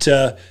 Can eat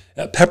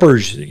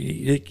peppers,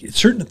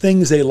 certain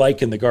things they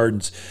like in the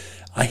gardens.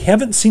 I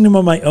haven't seen them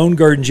on my own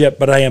gardens yet,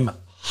 but I am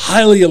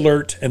highly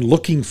alert and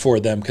looking for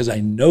them because I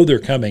know they're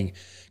coming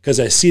because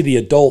I see the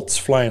adults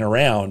flying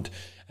around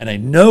and I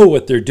know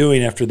what they're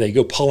doing after they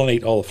go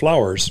pollinate all the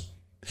flowers.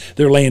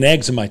 They're laying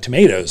eggs in my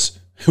tomatoes,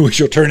 which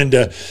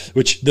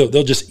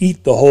they'll just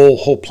eat the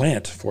whole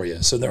plant for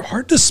you. So they're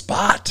hard to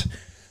spot.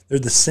 They're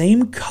the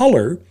same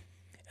color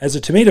as a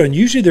tomato, and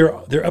usually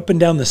they're up and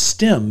down the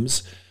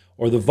stems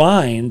or the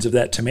vines of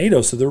that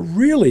tomato, so they're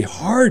really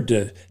hard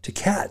to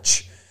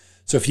catch.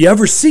 So if you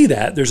ever see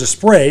that, there's a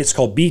spray. It's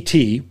called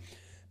BT.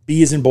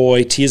 B as in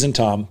boy, T as in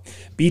Tom.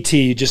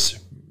 BT, you just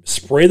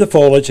spray the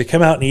foliage. They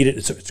come out and eat it.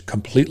 It's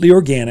completely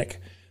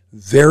organic,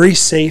 very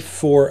safe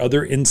for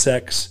other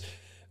insects,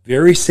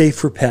 very safe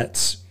for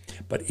pets.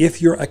 But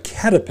if you're a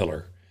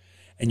caterpillar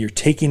and you're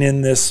taking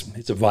in this,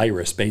 it's a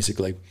virus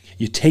basically.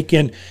 You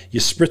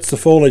spritz the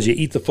foliage, you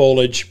eat the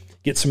foliage,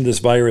 get some of this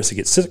virus, they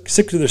get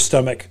sick to their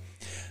stomach,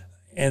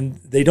 and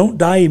they don't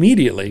die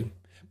immediately,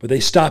 but they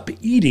stop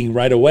eating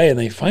right away, and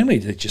they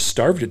just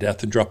starve to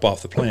death and drop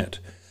off the plant.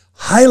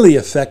 Highly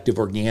effective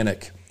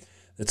organic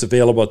that's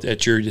available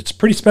it's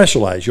pretty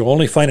specialized. You'll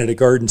only find it at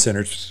garden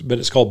centers, but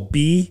it's called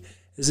B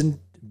as in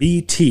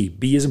BT,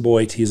 B as in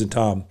boy, T as in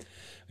Tom.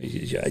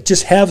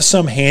 Just have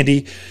some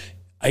handy.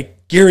 I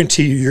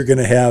guarantee you're going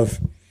to have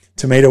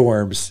tomato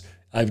worms.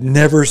 I've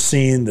never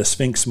seen the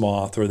sphinx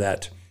moth or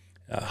that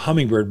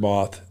hummingbird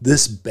moth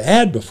this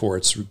bad before.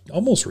 It's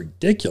almost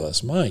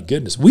ridiculous. My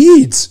goodness.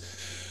 Weeds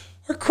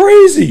are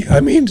crazy.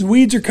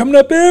 Weeds are coming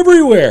up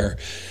everywhere.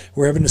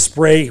 We're having to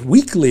spray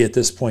weekly at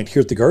this point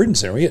here at the garden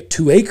center. We got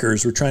 2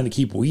 acres. We're trying to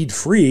keep weed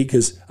free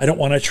because I don't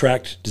want to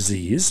attract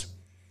disease,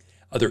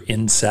 other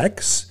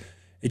insects.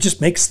 It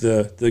just makes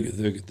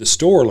the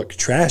store look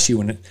trashy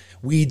when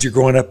weeds are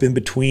growing up in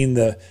between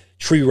the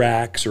tree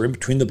racks or in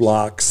between the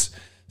blocks.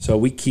 So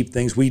we keep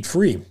things weed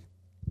free.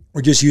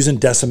 We're just using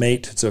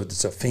Decimate. It's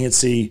a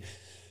fancy,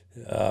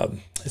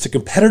 it's a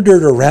competitor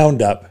to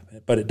Roundup,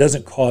 but it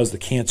doesn't cause the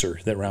cancer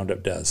that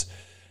Roundup does.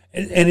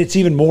 And it's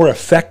even more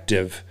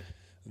effective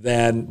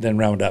than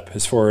Roundup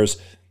as far as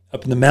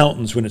up in the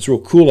mountains when it's real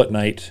cool at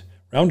night.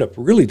 Roundup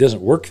really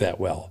doesn't work that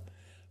well.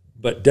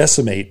 But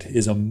Decimate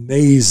is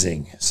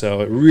amazing, so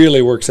it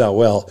really works out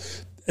well.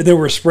 And then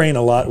we're spraying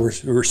a lot.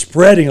 We're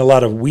spreading a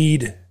lot of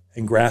weed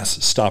and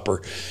grass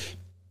stopper.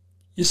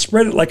 You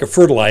spread it like a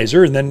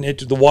fertilizer, and then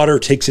the water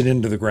takes it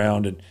into the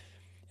ground,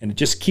 and it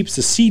just keeps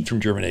the seed from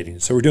germinating.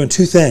 So we're doing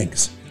 2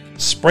 things: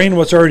 spraying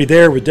what's already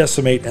there with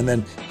Decimate, and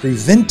then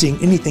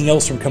preventing anything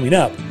else from coming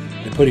up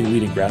and putting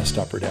weed and grass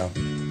stopper down.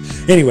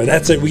 Anyway,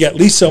 that's it. We got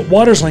Lisa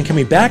Watersline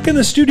coming back in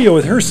the studio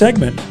with her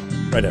segment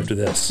right after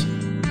this.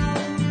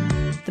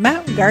 The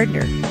Mountain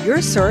Gardener,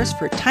 your source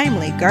for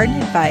timely garden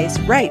advice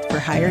right for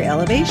higher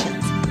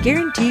elevations.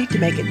 Guaranteed to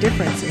make a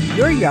difference in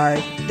your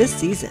yard this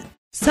season.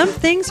 Some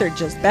things are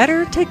just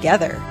better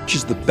together. Which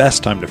is the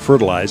best time to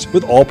fertilize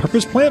with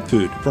all-purpose plant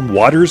food from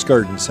Waters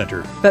Garden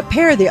Center. But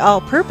pair the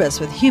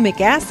all-purpose with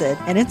humic acid,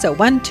 and it's a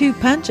 1-2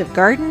 punch of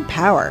garden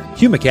power.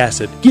 Humic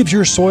acid gives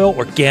your soil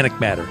organic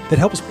matter that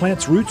helps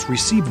plants' roots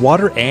receive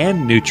water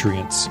and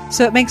nutrients.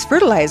 So it makes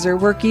fertilizer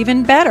work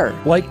even better.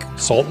 Like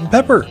salt and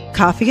pepper.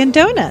 Coffee and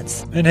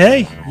donuts. And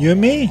hey, you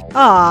and me.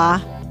 Aw,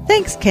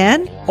 thanks,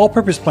 Ken.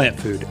 All-purpose plant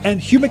food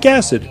and humic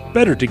acid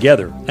better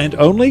together, and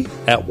only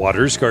at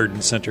Waters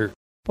Garden Center.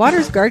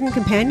 Water's Garden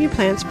companion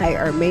plants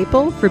are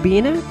maple,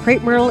 verbena,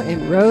 crepe myrtle,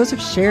 and rose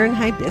of Sharon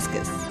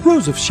hibiscus.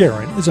 Rose of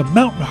Sharon is a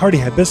mountain hardy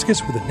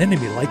hibiscus with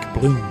anemone-like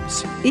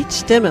blooms. Each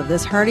stem of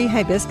this hardy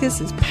hibiscus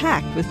is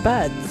packed with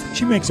buds.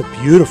 She makes a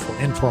beautiful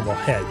informal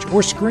hedge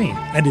or screen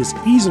and is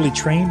easily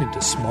trained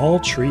into small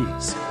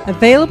trees.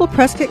 Available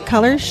Prescott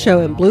colors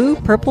show in blue,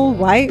 purple,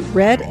 white,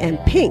 red, and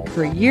pink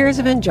for years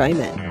of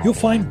enjoyment. You'll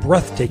find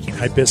breathtaking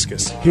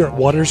hibiscus here at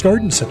Waters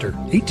Garden Center,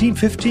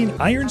 1815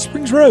 Iron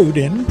Springs Road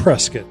in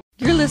Prescott.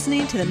 You're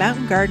listening to The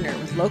Mountain Gardener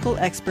with local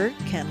expert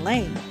Ken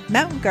Lane.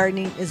 Mountain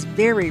gardening is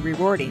very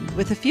rewarding,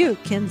 with a few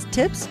Ken's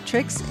tips,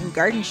 tricks, and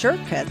garden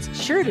shortcuts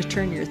sure to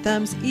turn your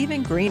thumbs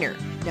even greener.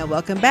 Now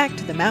welcome back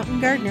to The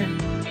Mountain Gardener.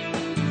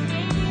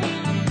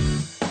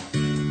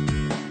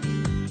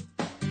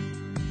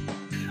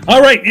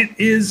 All right, it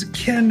is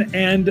Ken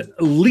and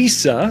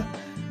Lisa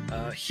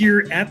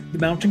here at The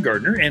Mountain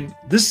Gardener, and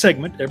this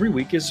segment every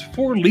week is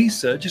for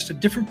Lisa, just a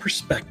different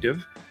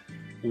perspective.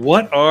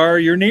 What are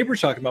your neighbors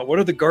talking about? What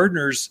are the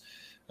gardeners?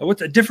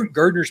 What's a different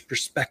gardener's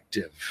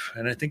perspective?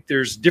 And I think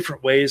there's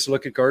different ways to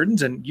look at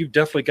gardens, and you've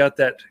definitely got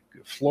that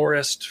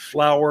florist,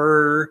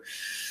 flower,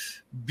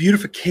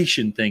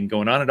 beautification thing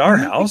going on at our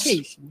house.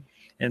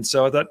 And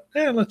so I thought,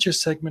 let's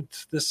just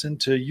segment this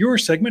into your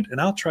segment, and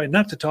I'll try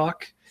not to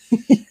talk.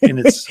 And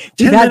it's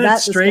 10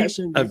 minutes straight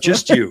of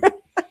just you.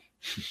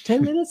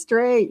 10 minutes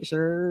straight,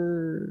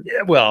 sure.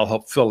 Yeah, well, I'll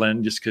help fill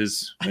in just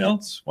because,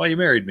 it's why you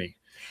married me,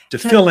 to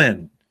fill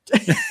in.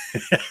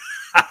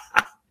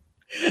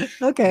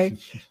 Okay,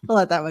 we'll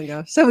let that one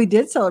go. So we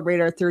did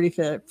celebrate our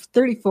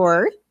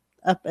 34th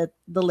up at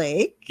the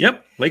lake.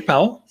 Yep, Lake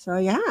Powell. So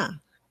yeah,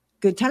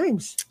 good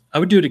times. I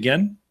would do it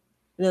again.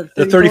 The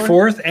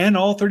 34th and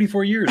all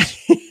 34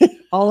 years.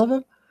 All of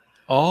them?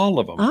 All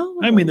of them.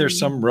 I mean, there's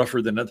some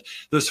rougher than others.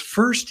 Those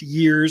first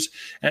years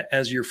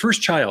as your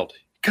first child,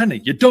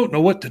 you don't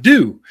know what to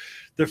do.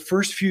 The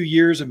first few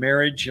years of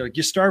marriage,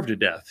 you starve to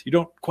death. You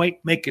don't quite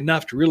make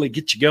enough to really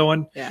get you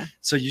going. Yeah.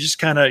 So you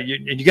just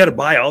and you got to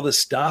buy all this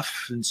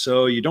stuff. And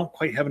so you don't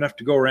quite have enough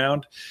to go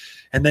around.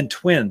 And then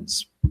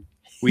twins.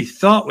 We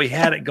thought we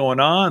had it going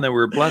on. That we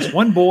were blessed.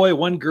 One boy,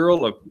 one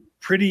girl, a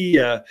pretty,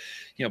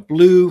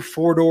 blue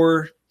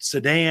 4-door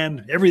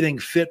sedan. Everything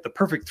fit, the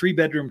perfect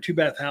 3-bedroom,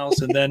 2-bath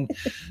house. And then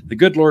the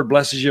good Lord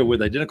blesses you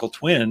with identical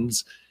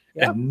twins.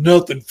 Yep. And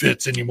nothing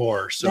fits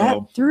anymore. So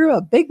that threw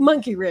a big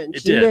monkey wrench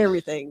into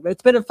everything, but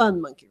it's been a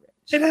fun monkey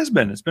wrench. It has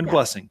been. It's been a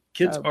blessing.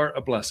 Kids are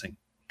a blessing.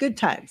 Good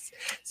times.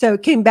 So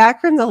came back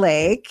from the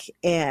lake,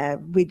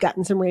 and we'd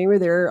gotten some rain. We were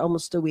there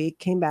almost a week.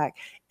 Came back,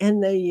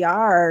 and the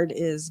yard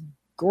is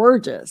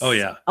gorgeous. Oh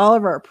yeah. All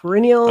of our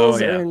perennials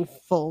are in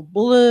full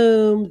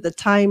bloom. The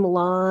thyme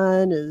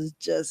lawn is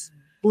just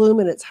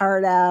blooming its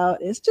heart out.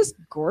 It's just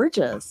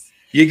gorgeous.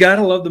 You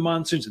gotta love the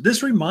monsoons.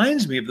 This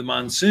reminds me of the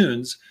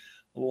monsoons.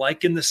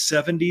 Like in the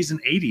 70s and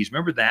 80s.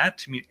 Remember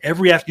that? I mean,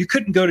 you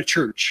couldn't go to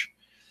church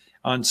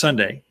on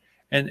Sunday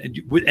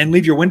and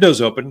leave your windows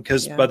open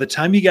because by the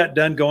time you got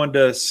done going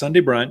to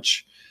Sunday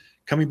brunch,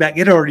 coming back,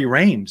 it already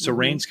rained. So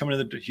rain's coming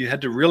in. You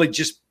had to really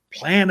just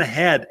plan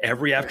ahead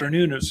every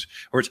afternoon,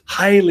 or it's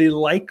highly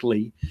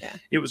likely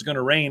it was going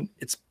to rain.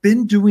 It's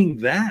been doing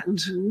that.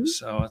 Mm-hmm.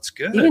 So it's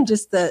good. Even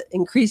just the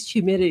increased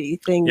humidity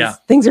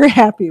things are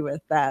happy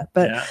with that.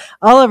 But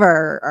all of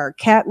our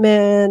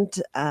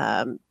catmint,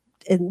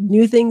 and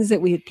new things that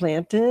we had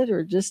planted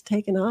or just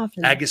taken off.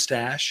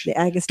 Agastache. The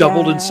agastache.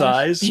 Doubled in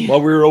size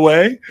while we were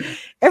away.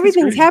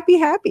 Everything's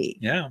happy.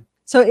 Yeah.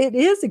 So it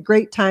is a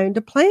great time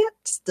to plant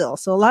still.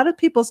 So a lot of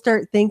people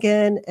start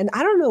thinking, and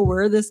I don't know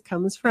where this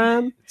comes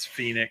from. It's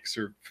Phoenix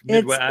or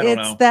Midwest. I don't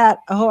know. It's that,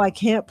 I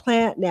can't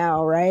plant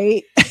now,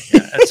 right?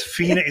 It's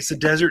Phoenix. It's the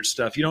desert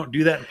stuff. You don't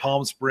do that in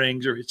Palm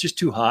Springs, or it's just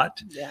too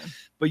hot. Yeah.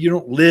 But you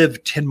don't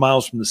live 10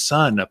 miles from the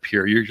sun up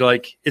here. You're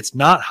like, it's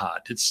not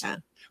hot.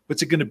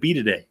 What's it going to be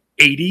today?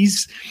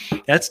 80s.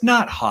 That's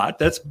not hot.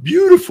 That's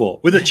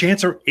beautiful with a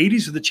chance of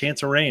 80s with a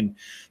chance of rain.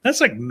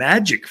 That's like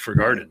magic for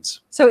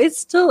gardens. So it's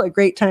still a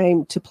great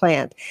time to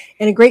plant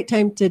and a great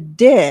time to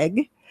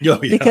dig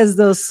because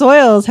those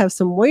soils have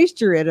some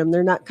moisture in them.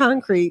 They're not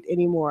concrete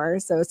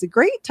anymore. So it's a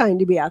great time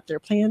to be out there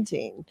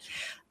planting.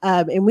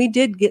 And we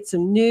did get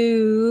some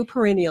new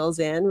perennials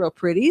in, real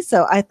pretty.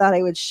 So I thought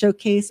I would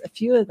showcase a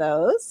few of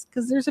those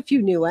because there's a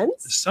few new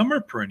ones. The summer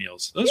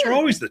perennials. Those are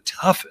always the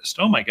toughest.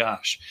 Oh my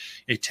gosh.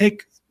 They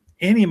take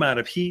any amount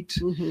of heat,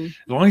 as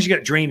long as you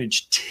got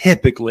drainage,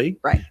 typically,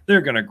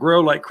 they're going to grow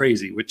like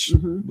crazy, which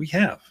we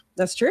have.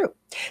 That's true.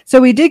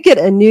 So we did get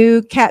a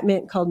new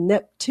catmint called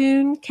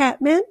Neptune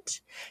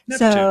catmint.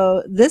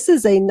 So this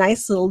is a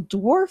nice little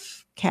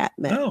dwarf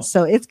catmint. Oh.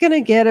 So it's going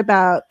to get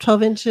about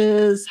 12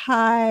 inches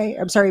high.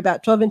 I'm sorry,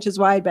 about 12 inches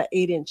wide, about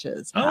 8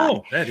 inches high.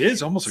 Oh, that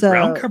is almost a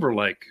ground cover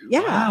like.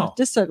 Yeah, wow.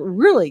 Just a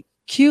really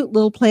cute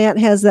little plant.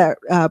 Has that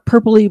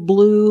purpley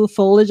blue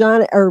foliage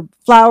on it, or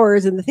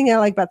flowers. And the thing I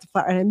like about the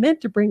flower, and I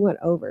meant to bring one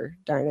over,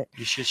 darn it.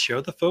 You should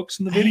show the folks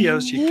in the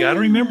videos. You got to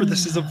remember,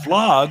 this is a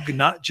vlog,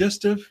 not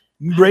just a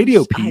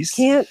radio piece. I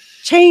can't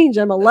change.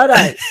 I'm a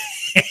Luddite.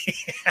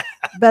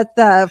 But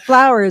the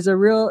flower is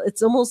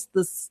it's almost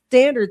the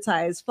standard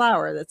size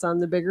flower that's on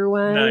the bigger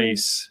one.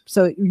 Nice.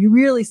 So you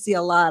really see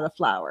a lot of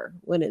flower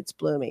when it's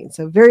blooming.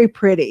 So very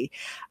pretty.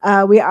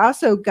 We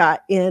also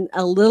got in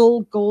a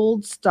little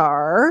gold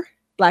star,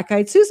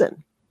 black-eyed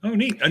Susan. Oh,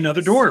 neat.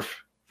 Another dwarf.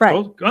 Right.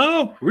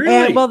 Oh, really?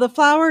 And, well, the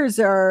flowers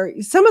are,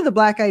 some of the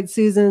black-eyed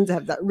Susans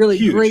have that really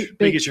Huge, great big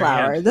big as your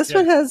flower. hand. This Yeah.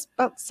 one has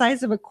about the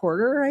size of a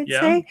quarter, I'd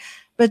say,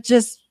 but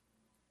just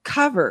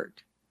covered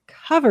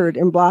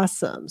in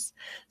blossoms.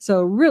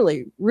 So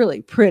really,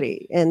 really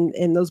pretty. And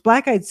those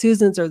black-eyed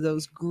Susans are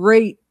those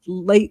great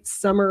late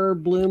summer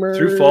bloomers.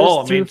 Through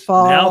fall.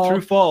 Now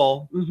through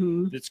fall,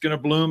 Mm-hmm. it's going to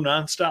bloom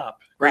nonstop.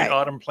 Great Right.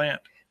 autumn plant.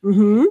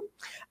 Mm-hmm.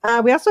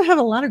 We also have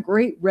a lot of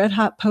great red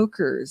hot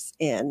pokers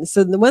in.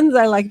 So the ones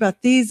I like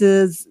about these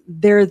is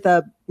they're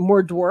the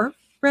more dwarf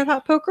red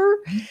hot poker.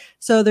 Mm-hmm.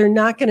 So they're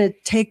not going to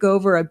take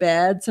over a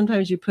bed.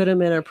 Sometimes you put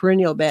them in a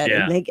perennial bed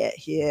Yeah. and they get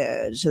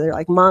huge. They're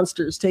like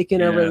monsters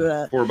taking over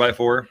the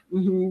 4x4.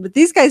 Mm-hmm. But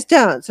these guys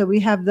don't. So we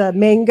have the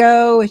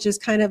mango, which is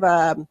kind of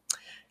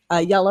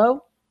a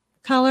yellow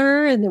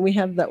color. And then we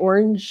have the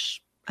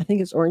orange, I think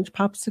it's orange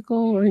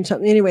popsicle, orange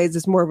something. Anyways,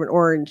 it's more of an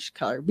orange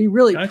color. It'd be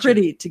really Gotcha.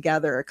 pretty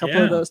together. A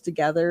couple of those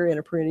together in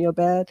a perennial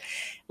bed.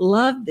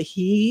 Love the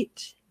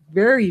heat.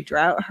 Very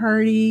drought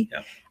hardy.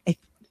 Yeah.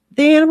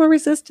 They animal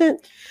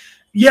resistant.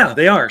 Yeah,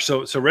 they are.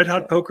 So red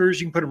hot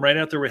pokers, you can put them right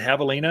out there with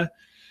javelina.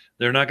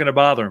 They're not going to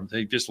bother them.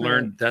 They just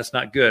learned that's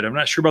not good. I'm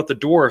not sure about the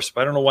dwarfs,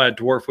 but I don't know why a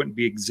dwarf wouldn't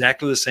be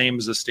exactly the same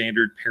as a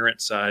standard parent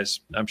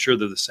size. I'm sure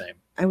they're the same.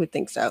 I would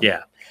think so.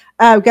 Yeah.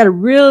 We've got a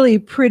really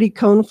pretty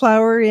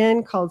coneflower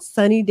in called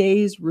Sunny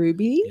Days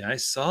Ruby. Yeah, I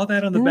saw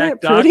that on the Isn't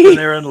back that dock pretty? when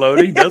they're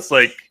unloading. That's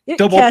like It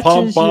double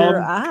catches pom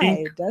your pom eye,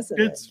 pink. doesn't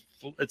it?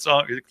 It's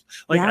all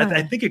like Yeah.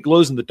 I think it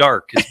glows in the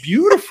dark. It's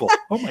beautiful.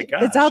 Oh my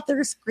god! It's out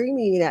there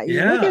screaming at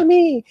you. Look Yeah. at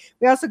me.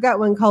 We also got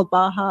one called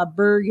Baja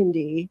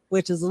Burgundy,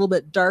 which is a little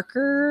bit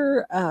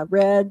darker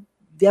red.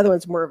 The other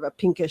one's more of a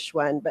pinkish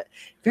one, but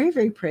very,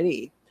 very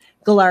pretty.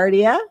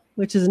 Gaillardia,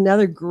 which is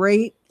another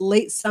great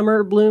late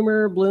summer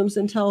bloomer, blooms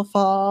until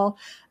fall.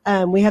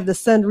 We have the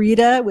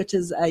Sunrita, which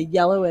is a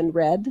yellow and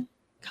red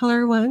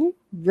color one.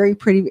 Very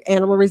pretty,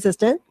 animal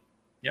resistant.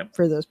 Yep.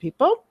 For those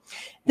people.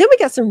 Then we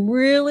got some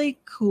really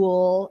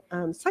cool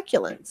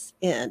succulents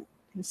in.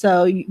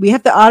 So we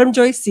have the Autumn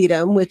Joy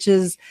sedum, which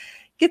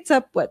gets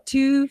up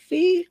 2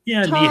 feet?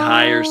 Yeah, tall? knee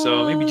high or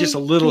so, maybe just a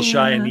little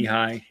shy of Yeah. knee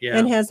high. Yeah,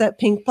 And has that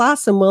pink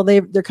blossom. Well,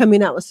 they're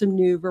coming out with some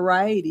new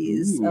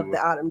varieties of Ooh. the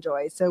Autumn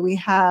Joy. So we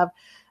have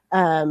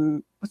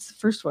what's the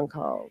first one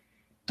called?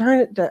 Darn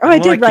it! I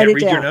did write it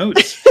read down. your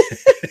notes.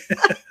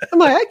 I'm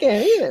like, I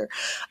can't either.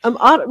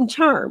 Autumn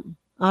Charm.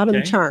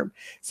 Okay. Charm.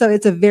 So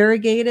it's a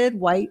variegated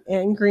white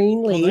and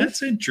green leaf. Well,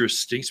 that's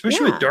interesting,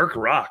 especially Yeah. with dark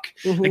rock.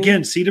 Mhm.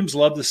 Again, sedums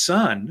love the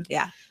sun.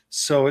 Yeah.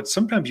 So it's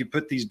sometimes you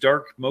put these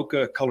dark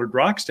mocha colored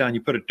rocks down, you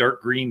put a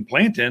dark green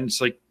plant in,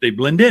 it's like they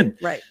blend in.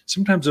 Right.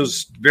 Sometimes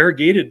those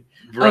variegated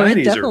It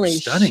varieties are definitely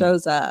stunning.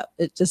 shows up.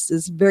 It just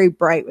is very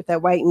bright with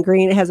that white and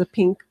green. It has a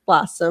pink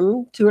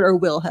blossom to it, or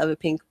will have a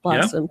pink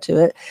blossom to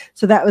it.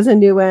 So that was a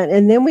new one.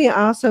 And then we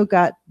also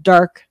got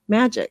Dark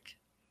Magic.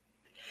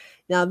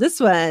 Now this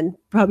one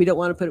probably don't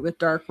want to put it with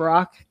dark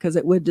rock because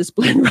it would just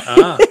blend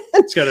right.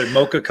 It's got a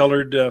mocha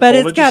colored But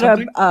foliage it's got or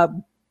something. a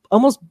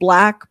almost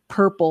black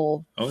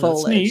purple Oh, that's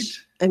foliage. neat.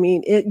 I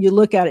mean, you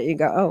look at it and you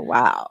go, oh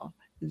wow,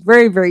 it's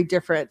very, very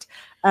different.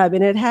 And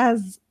it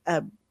has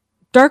a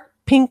dark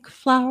pink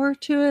flower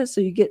to it,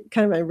 so you get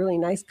kind of a really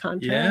nice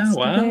contrast. Yeah,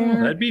 wow,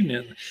 there. that'd be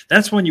neat.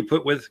 That's one you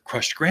put with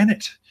crushed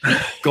granite,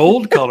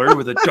 gold color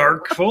with a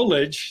dark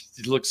foliage.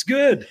 It looks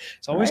good.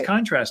 It's always Right.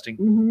 contrasting.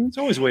 Mhm. It's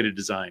always a way to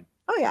design.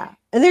 Oh yeah,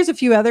 and there's a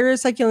few other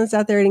succulents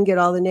out there. I didn't get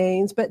all the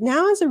names, but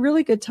now is a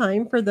really good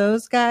time for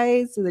those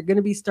guys. So they're going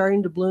to be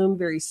starting to bloom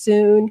very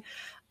soon.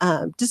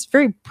 Just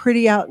very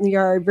pretty out in the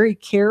yard, very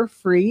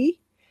carefree.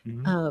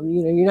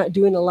 Mhm. You're not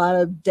doing a lot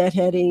of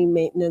deadheading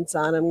maintenance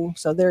on them,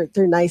 so they're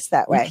nice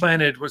that We way.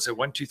 planted, what's it,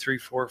 1, 2, 3,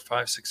 4,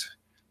 5, 6,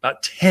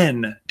 about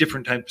 10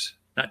 different types,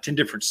 not 10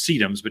 different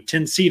sedums, but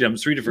 10 sedums,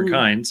 3 different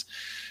kinds.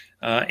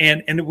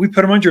 And we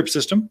put them on drip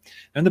system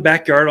in the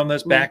backyard on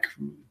those back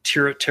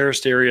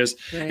terraced areas.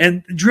 Right.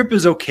 And drip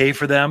is okay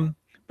for them,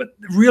 but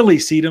really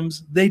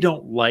sedums, they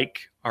don't like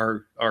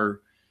our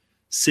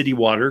city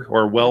water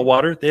or well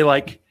water. They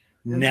like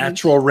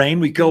natural rain.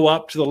 We go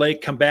up to the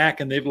lake, come back,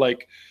 and they've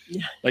like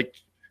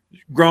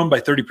grown by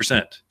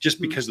 30%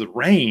 just because of the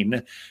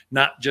rain,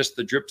 not just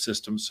the drip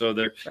system. So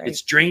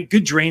it's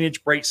good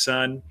drainage, bright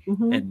sun,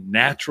 and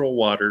natural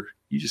water.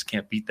 You just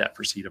can't beat that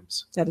for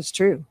sedums. That is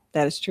true.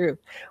 That is true.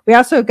 We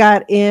also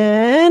got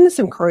in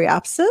some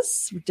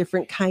coreopsis,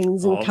 different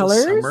kinds and All the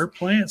colors. summer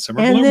plants, summer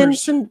and bloomers. then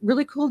some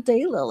really cool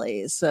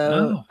daylilies.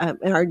 So,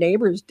 and our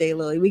neighbor's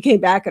daylily. We came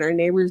back and our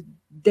neighbor's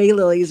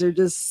daylilies are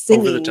just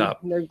singing. Over the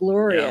top. They're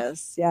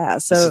glorious. Yeah.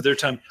 This So is their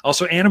time.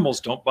 Also, animals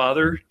don't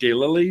bother.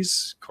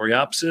 Daylilies,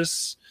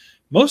 coreopsis.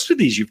 Most of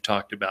these you've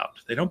talked about,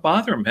 they don't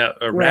bother them.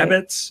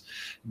 Rabbits,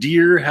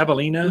 deer,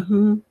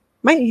 javelina.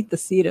 Might eat the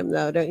sedum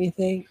though, don't you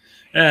think?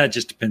 It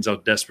just depends how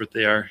desperate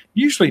they are.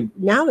 Usually,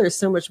 now there's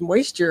so much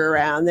moisture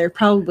around. They're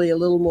probably a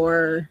little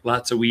more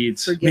lots of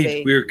weeds.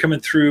 forgiving. We were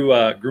coming through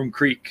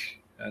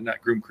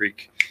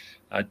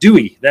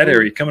Dewey, that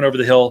area, coming over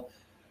the hill.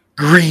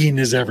 Green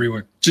is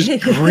everywhere.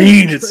 Just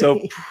green. It's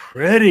so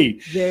pretty.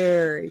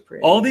 Very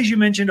pretty. All these you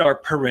mentioned are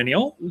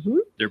perennial. Mm-hmm.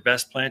 They're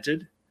best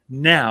planted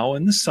now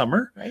in the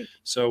summer. Right.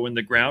 So when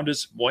the ground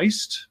is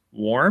moist,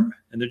 warm,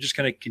 and they're just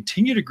going to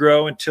continue to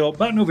grow until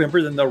about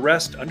November. Then they'll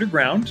rest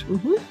underground,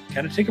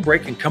 kind of take a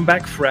break and come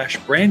back fresh,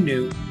 brand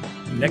new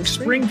next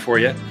spring for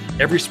you.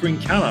 Every spring,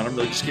 count on them.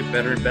 They'll just get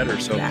better and better.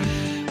 So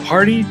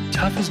hardy,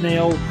 tough as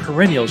nail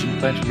perennials you can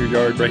plant in your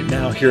yard right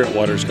now here at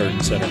Waters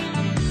Garden Center.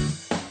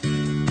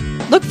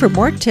 Look for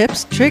more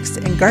tips, tricks,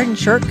 and garden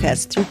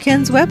shortcuts through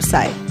Ken's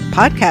website.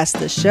 Podcast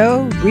the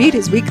show, read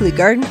his weekly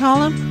garden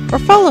column, or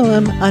follow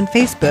him on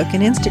Facebook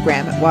and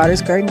Instagram at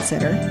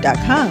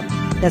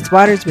watersgardencenter.com. That's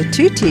Waters with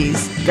 2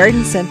 T's,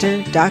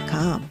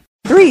 gardencenter.com.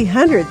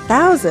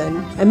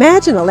 300,000?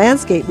 Imagine a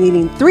landscape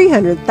needing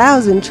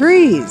 300,000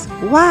 trees.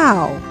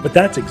 Wow. But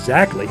that's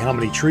exactly how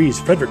many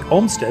trees Frederick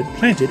Olmsted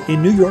planted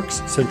in New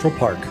York's Central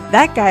Park.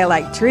 That guy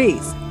liked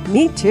trees.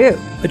 Me too.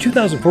 A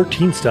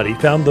 2014 study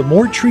found the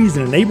more trees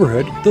in a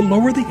neighborhood, the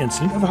lower the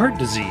incidence of heart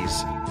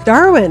disease.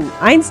 Darwin,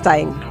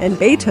 Einstein, and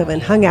Beethoven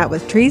hung out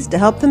with trees to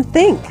help them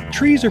think.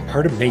 Trees are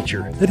part of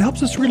nature that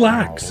helps us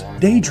relax,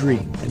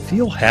 daydream, and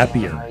feel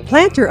happier.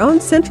 Plant your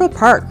own Central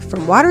Park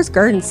from Waters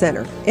Garden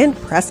Center in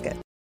Prescott.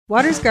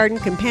 Waters Garden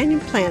companion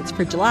plants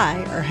for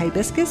July are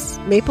hibiscus,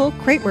 maple,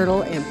 crepe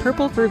myrtle, and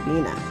purple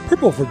verbena.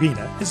 Purple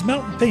verbena is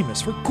mountain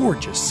famous for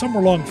gorgeous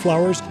summer-long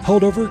flowers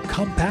held over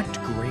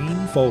compact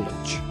green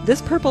foliage.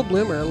 This purple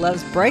bloomer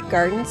loves bright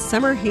gardens,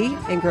 summer heat,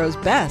 and grows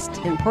best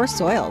in poor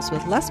soils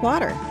with less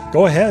water.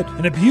 Go ahead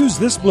and abuse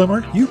this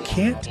bloomer. You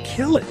can't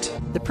kill it.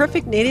 The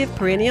perfect native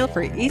perennial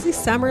for easy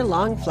summer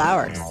long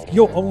flowers.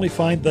 You'll only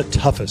find the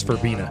toughest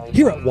verbena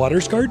here at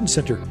Waters Garden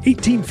Center,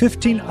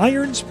 1815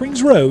 Iron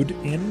Springs Road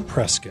in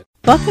Prescott.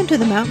 Welcome to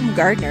the Mountain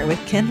Gardener with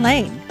Ken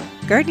Lane.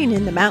 Gardening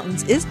in the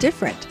mountains is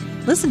different.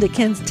 Listen to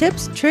Ken's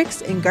tips,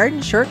 tricks, and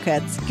garden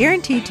shortcuts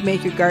guaranteed to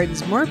make your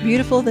gardens more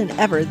beautiful than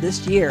ever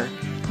this year.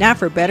 Now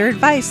for better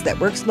advice that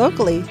works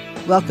locally,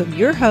 welcome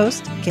your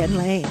host, Ken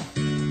Lane.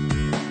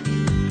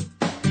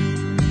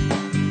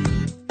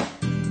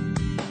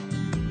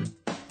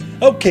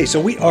 Okay, so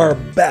we are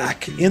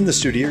back in the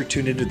studio. You're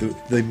tuned into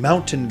the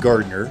Mountain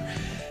Gardener,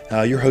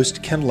 your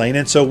host, Ken Lane.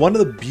 And so one of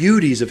the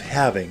beauties of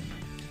having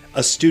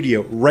a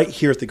studio right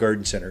here at the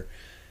Garden Center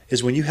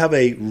is when you have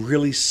a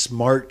really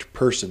smart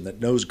person that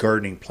knows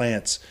gardening,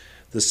 plants,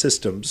 the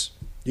systems,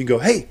 you can go,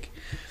 hey,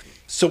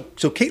 so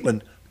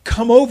Caitlin,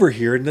 come over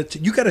here and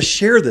you got to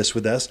share this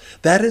with us.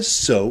 That is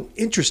so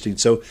interesting.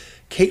 So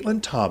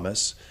Caitlin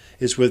Thomas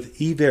is with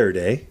E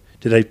Verde.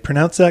 Did I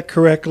pronounce that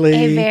correctly?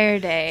 E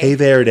Verde. E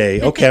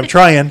Verde. Okay, I'm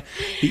trying.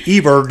 The E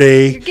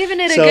Verde. You're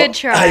giving it a good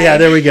try. Yeah,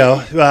 there we go.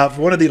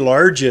 One of the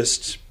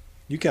largest.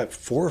 You got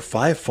 4 or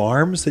 5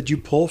 farms that you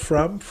pull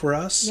from for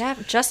us? Yeah,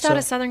 just out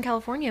of Southern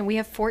California. We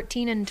have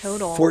 14 in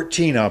total.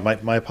 14.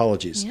 My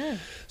apologies. Yeah.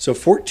 So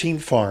 14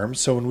 farms.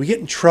 So when we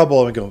get in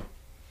trouble, I go,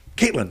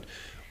 Caitlin,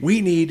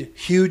 we need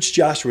huge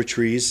Joshua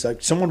trees.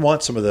 Someone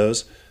wants some of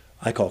those.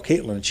 I call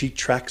Caitlin, and she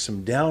tracks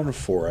them down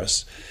for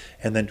us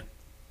and then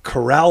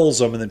corrals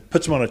them and then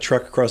puts them on a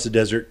truck across the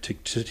desert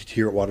to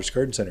here at Waters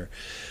Garden Center.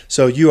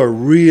 So you are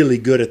really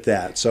good at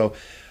that. So,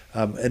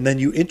 and then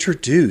you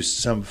introduce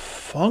some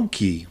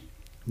funky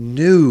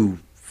new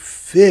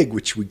fig,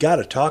 which we got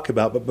to talk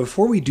about. But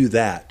before we do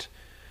that,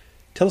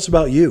 tell us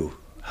about you.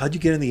 How'd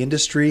you get in the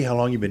industry? How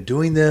long you been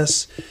doing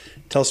this?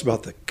 Tell us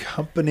about the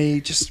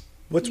company. Just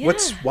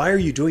why are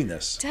you doing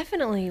this?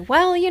 Definitely.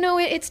 Well,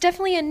 it's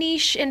definitely a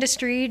niche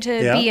industry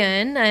to be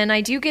in, and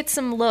I do get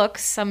some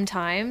looks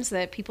sometimes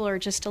that people are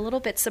just a little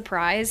bit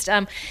surprised.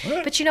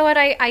 But you know what?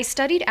 I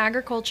studied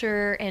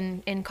agriculture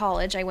in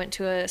college. I went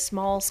to a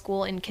small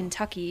school in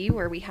Kentucky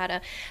where we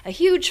had a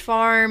huge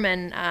farm,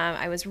 and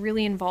I was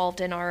really involved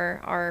in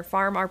our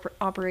farm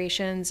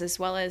operations as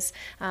well as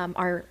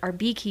our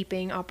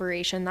beekeeping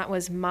operation. That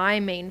was my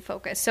main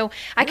focus. So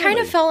I kind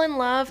of fell in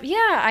love.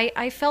 Yeah,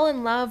 I fell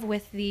in love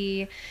with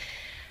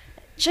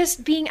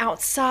just being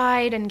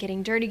outside and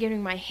getting dirty,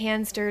 getting my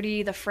hands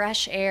dirty, the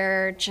fresh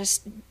air,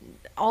 just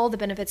all the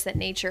benefits that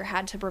nature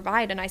had to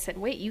provide. And I said,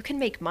 wait, you can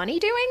make money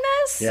doing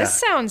this? Yeah. This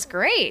sounds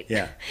great.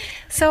 Yeah.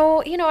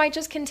 So, I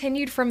just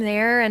continued from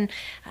there, and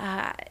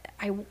I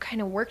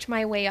kind of worked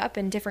my way up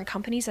in different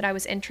companies that I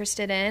was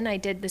interested in. I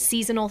did the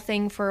seasonal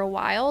thing for a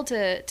while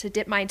to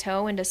dip my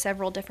toe into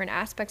several different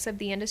aspects of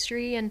the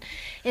industry, and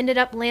ended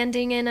up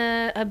landing in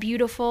a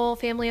beautiful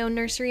family-owned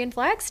nursery in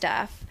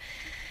Flagstaff.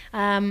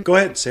 Go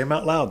ahead, say them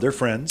out loud. They're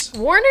friends.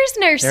 Warner's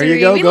Nursery. There you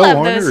go. We Go love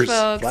Warner's. those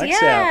folks.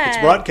 Flagstaff. Yeah. It's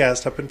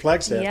broadcast up in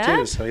Flagstaff Yeah.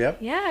 too. So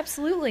Yeah,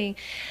 absolutely.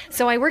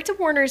 So I worked at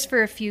Warner's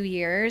for a few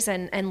years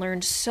and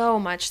learned so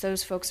much.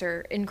 Those folks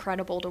are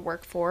incredible to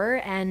work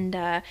for,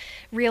 and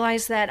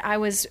realized that I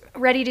was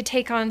ready to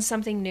take on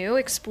something new,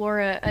 explore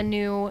a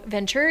new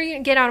venture,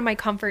 get out of my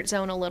comfort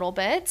zone a little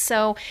bit.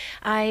 So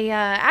I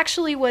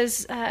actually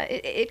was,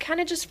 it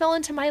kind of just fell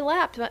into my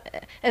lap.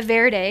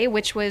 Verde,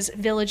 which was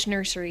Village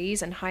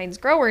Nurseries and Heinz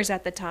Growers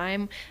at the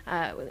time,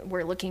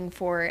 were looking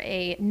for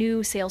a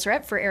new sales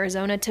rep for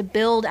Arizona to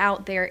build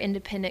out their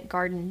independent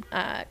garden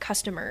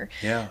customer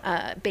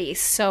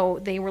base. So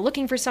they were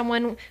looking for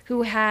someone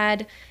who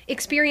had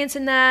experience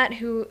in that,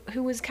 who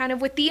was kind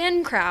of with the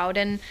in crowd.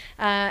 And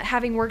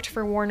having worked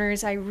for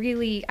Warner's, I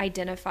really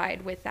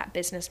identified with that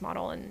business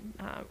model and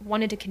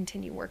wanted to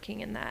continue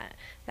working in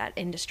that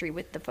industry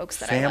with the folks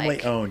that I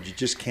like. family owned. You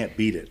just can't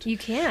beat it. You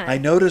can't. I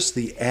noticed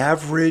the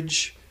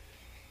average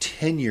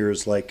tenure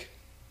is like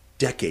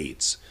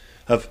decades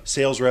of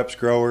sales reps,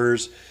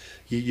 growers.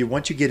 You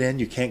once you get in,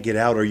 you can't get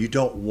out, or you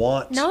don't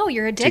want. No,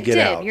 you're addicted. To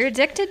get out. You're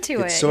addicted to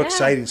it. It's so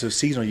exciting, so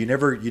seasonal. You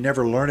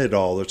never learn it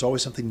all. There's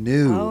always something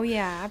new. Oh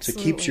yeah,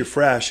 absolutely. So it keeps you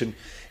fresh, and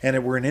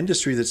we're an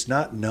industry that's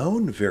not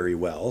known very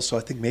well. So I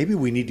think maybe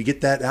we need to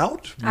get that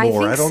out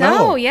more. I don't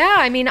know. Yeah,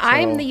 I mean,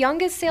 I'm the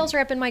youngest sales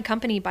rep in my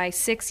company by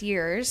 6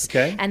 years.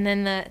 Okay. And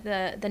then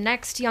the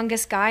next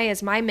youngest guy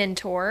is my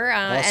mentor.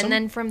 Awesome. And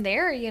then from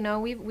there,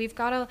 we've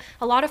got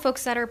a lot of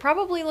folks that are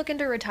probably looking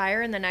to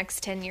retire in the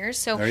next 10 years.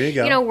 So there you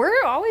go.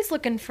 We're always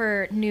looking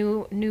for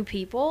new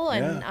people,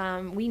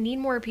 and we need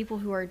more people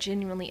who are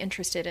genuinely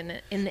interested in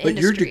the industry.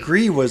 But your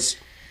degree was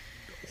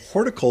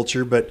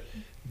horticulture, but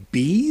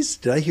bees?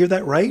 Did I hear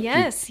that right?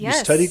 Yes,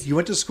 yes. You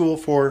went to school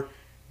for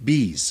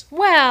bees.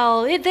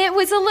 Well, it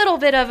was a little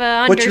bit of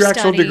a What's your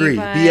actual understudy, degree?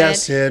 but-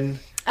 BS in?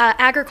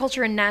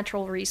 Agriculture and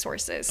natural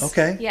resources.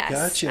 Okay, Yes.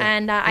 gotcha.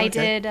 And I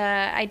Okay.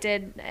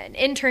 did an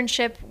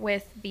internship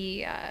with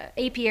the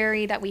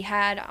apiary that we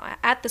had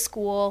at the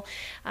school.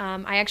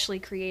 I actually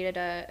created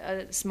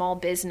a small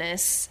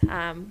business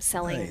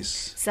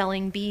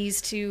selling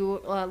bees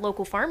to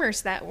local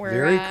farmers that were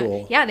very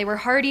cool. Yeah, they were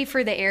hardy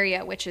for the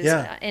area, which is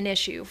an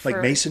issue. For,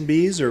 like mason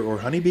bees or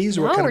honeybees?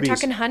 Or no, what kind we're of bees?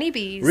 talking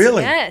honeybees.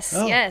 Really? Yes,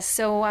 Oh. yes.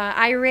 So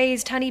I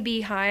raised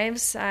honeybee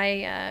hives.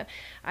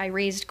 I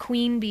raised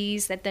queen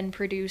bees that then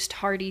produced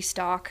hardy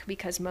stock,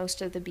 because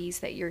most of the bees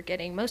that you're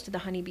getting, most of the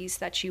honeybees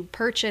that you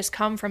purchase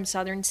come from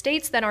southern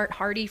states that aren't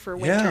hardy for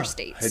winter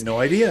states. I had no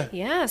idea.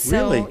 Yeah,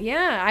 so Really?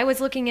 I was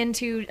looking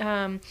into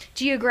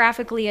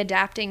geographically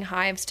adapting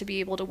hives to be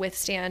able to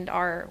withstand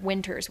our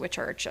winters, which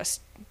are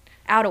just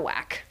out of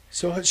whack.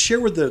 So share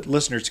with the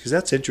listeners, because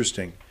that's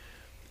interesting.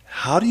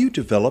 How do you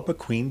develop a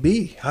queen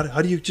bee?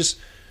 How do you just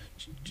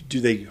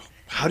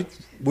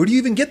where do you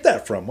even get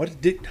that from?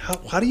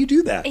 How do you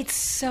do that? It's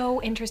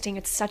so interesting.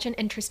 It's such an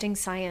interesting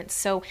science.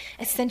 So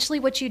essentially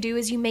what you do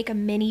is you make a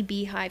mini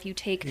beehive. You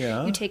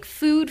take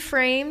food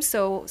frames,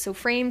 so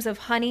frames of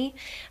honey.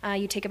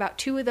 You take about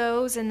 2 of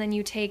those, and then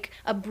you take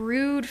a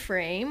brood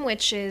frame,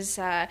 which is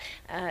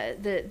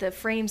the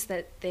frames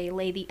that they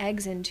lay the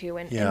eggs into.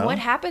 And what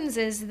happens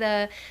is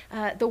the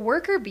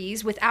worker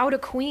bees, without a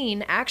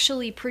queen,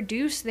 actually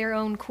produce their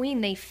own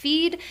queen. They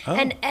feed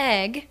an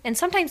egg, and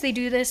sometimes they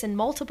do this in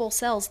multiple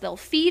cells. They'll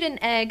feed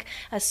an egg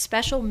a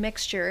special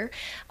mixture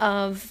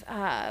of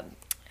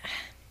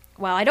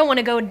well, I don't want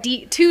to go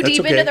too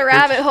deep into the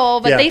rabbit hole,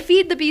 but they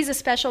feed the bees a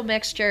special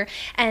mixture,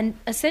 and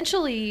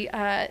essentially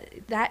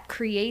that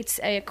creates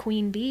a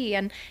queen bee.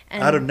 And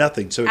out of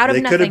nothing. So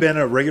they could have been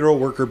a regular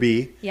worker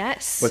bee.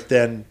 Yes. But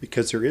then,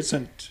 because there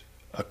isn't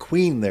a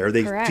queen there,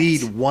 they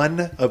feed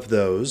one of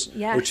those,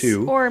 or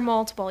 2. Or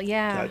multiple,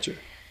 yeah. Gotcha.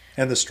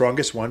 And the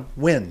strongest one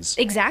wins.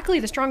 Exactly,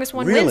 the strongest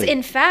one wins.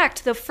 In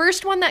fact, the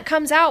first one that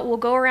comes out will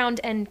go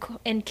around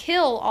and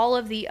kill all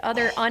of the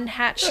other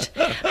unhatched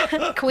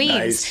queens.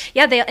 Nice.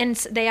 Yeah,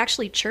 they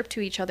actually chirp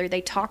to each other. They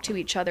talk to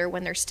each other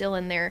when they're still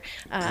in their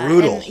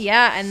brutal.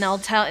 And they'll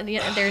tell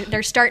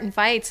they're starting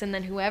fights, and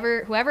then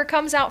whoever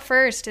comes out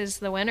first is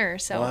the winner.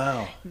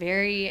 So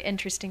very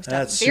interesting stuff.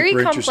 That's very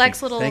super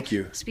complex interesting.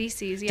 little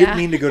species. Yeah. Didn't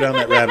mean to go down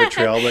that rabbit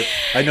trail, but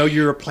I know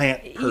you're a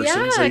plant person.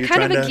 Yeah, so you're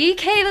kind of a geek.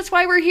 Hey, that's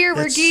why we're here.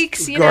 We're geeks.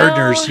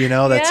 Gardeners,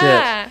 that's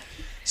it.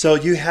 So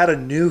you had a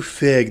new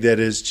fig that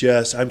is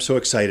just, I'm so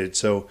excited.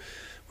 So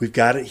we've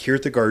got it here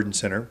at the garden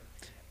center,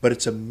 but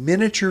it's a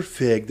miniature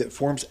fig that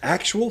forms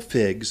actual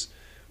figs.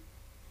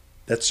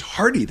 That's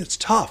hardy, that's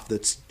tough.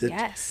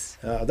 Yes.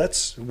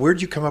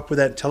 Where'd you come up with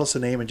that? Tell us the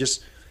name and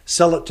just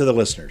sell it to the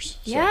listeners.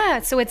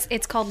 So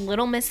it's called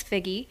Little Miss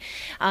Figgy.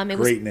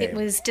 Great name. It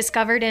was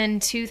discovered in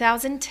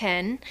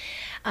 2010.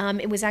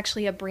 It was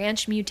actually a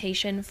branch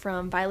mutation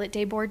from Violet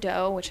de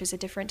Bordeaux, which is a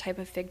different type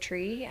of fig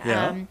tree.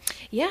 And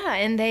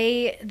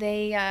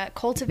they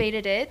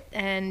cultivated it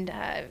and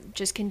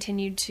just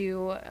continued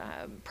to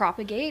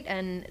propagate,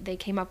 and they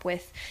came up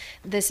with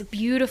this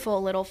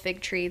beautiful little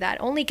fig tree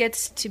that only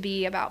gets to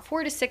be about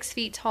 4 to 6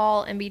 feet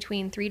tall and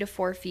between 3 to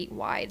 4 feet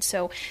wide.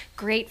 So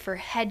great for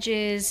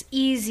hedges,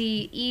 easy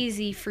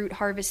easy fruit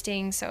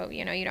harvesting. So,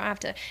 you don't have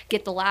to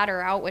get the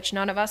ladder out, which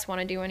none of us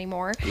want to do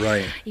anymore.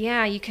 Right.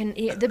 Yeah,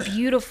 the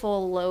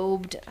beautiful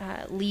lobed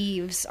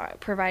leaves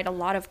provide a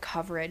lot of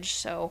coverage.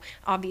 So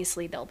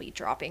obviously they'll be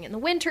dropping in the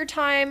winter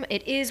time.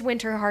 It is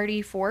winter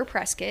hardy for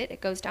Prescott.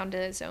 It goes down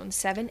to zone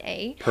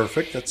 7A.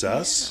 Perfect. That's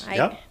us.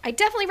 Yep. I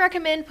definitely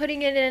recommend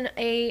putting it in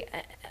a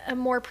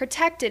more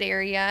protected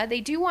area.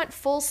 They do want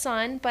full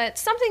sun, but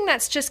something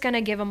that's just going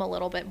to give them a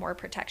little bit more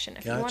protection.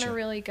 If you want a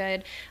really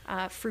good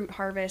fruit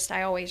harvest,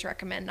 I always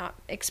recommend not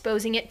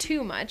exposing it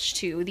too much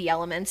to the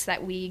elements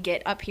that we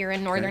get up here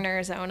in northern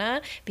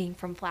Arizona. Being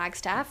from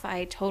Flagstaff,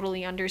 I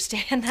totally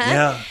understand that.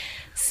 Yeah.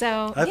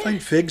 So I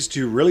find figs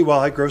do really well.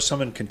 I grow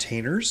some in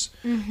containers,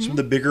 some of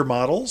the bigger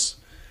models.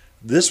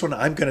 This one,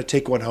 I'm going to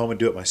take one home and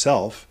do it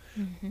myself.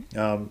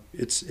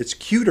 It's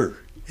cuter.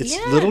 It's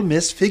Little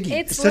Miss Figgy.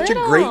 It's such a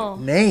great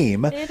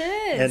name. It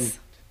is. And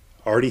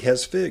already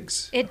has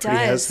figs. It already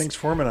does. has things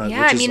forming on it,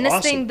 Yeah, which is this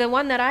awesome. thing, the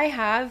one that I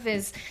have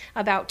is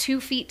about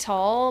 2 feet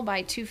tall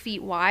by 2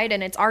 feet wide,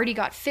 and it's already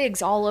got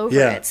figs all over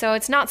it. So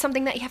it's not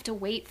something that you have to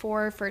wait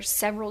for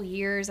several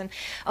years. And,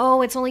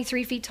 it's only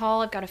 3 feet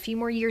tall. I've got a few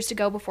more years to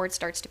go before it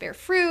starts to bear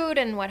fruit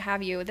and what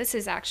have you. This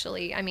is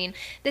actually,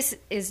 this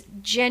is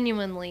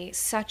genuinely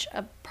such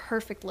a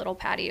perfect little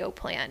patio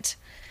plant.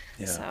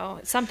 Yeah. So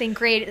something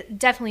great,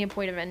 definitely a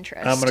point of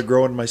interest. I'm going to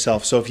grow one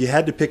myself. So if you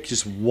had to pick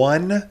just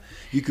one,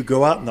 you could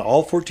go out in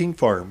all 14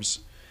 farms.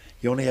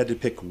 You only had to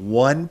pick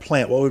one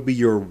plant. What would be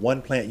your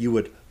one plant you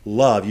would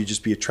love, you'd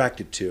just be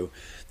attracted to,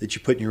 that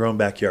you put in your own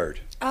backyard?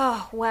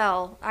 Oh,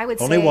 well, I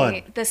would only say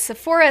one. The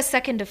Sephora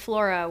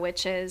secundiflora,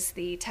 which is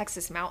the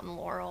Texas mountain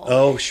laurel.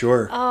 Oh,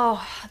 sure.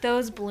 Oh,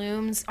 those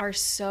blooms are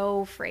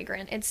so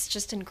fragrant. It's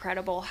just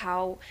incredible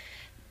how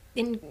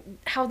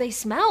they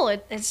smell.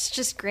 It's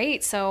just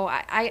great. So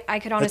I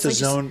could honestly. That's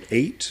a zone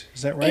 8,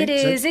 is that right? It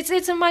is.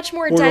 It's a much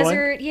more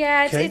desert.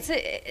 Yeah, it's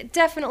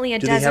definitely a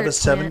desert. Do they have a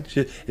 7?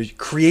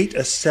 Create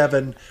a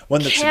 7,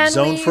 one that's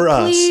zoned for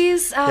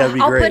please? us. That'd be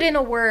I'll great. put in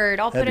a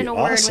word. I'll put in a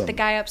word awesome. with the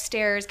guy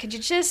upstairs. Could you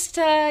just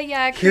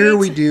create... Here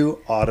we do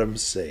autumn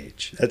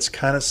sage. That's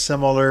kind of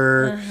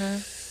similar.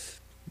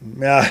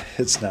 Nah,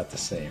 it's not the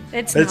same.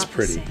 It's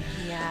pretty. The same.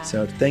 Yeah.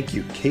 So thank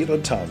you,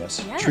 Caitlin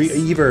Thomas. Yes.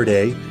 Tree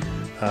Verde.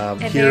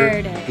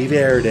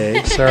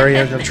 Verde. Sorry,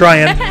 I'm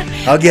trying.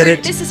 I'll get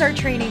it. This is our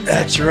training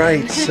That's session.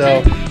 right.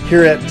 So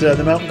here at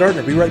the Mountain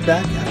Gardener, be right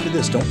back after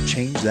this. Don't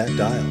change that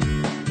dial.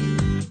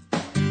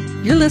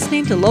 You're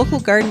listening to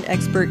local garden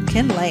expert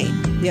Ken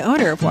Lane, the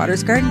owner of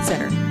Waters Garden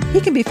Center. He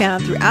can be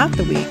found throughout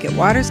the week at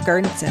Waters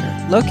Garden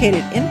Center,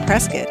 located in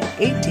Prescott at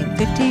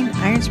 1815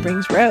 Iron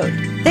Springs Road.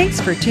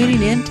 Thanks for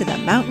tuning in to the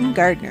Mountain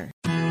Gardener.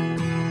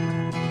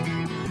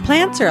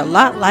 Plants are a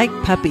lot like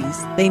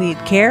puppies. They need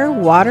care,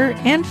 water,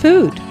 and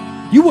food.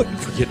 You wouldn't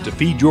forget to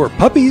feed your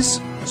puppies,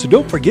 so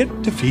don't forget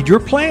to feed your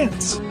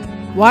plants.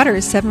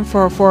 Waters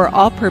 744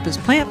 All-Purpose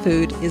Plant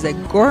Food is a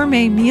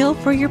gourmet meal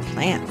for your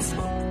plants.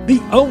 The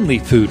only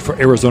food for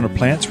Arizona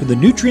plants with the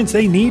nutrients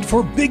they need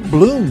for big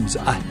blooms,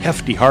 a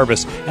hefty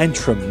harvest, and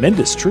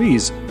tremendous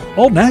trees,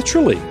 all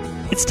naturally.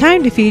 It's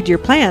time to feed your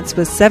plants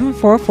with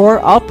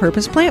 744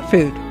 All-Purpose Plant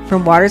Food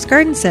from Waters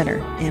Garden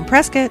Center in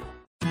Prescott.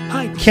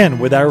 Hi, Ken,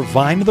 with our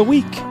Vine of the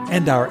Week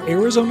and our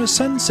Arizona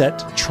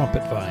Sunset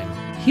Trumpet Vine.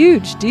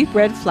 Huge, deep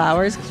red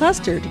flowers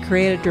cluster to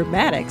create a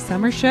dramatic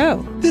summer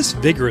show. This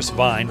vigorous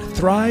vine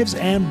thrives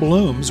and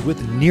blooms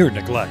with near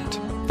neglect.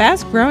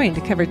 Fast growing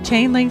to cover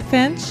chain link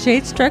fence,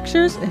 shade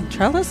structures, and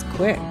trellis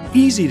quick.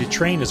 Easy to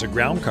train as a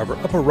ground cover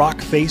up a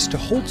rock face to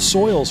hold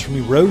soils from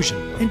erosion,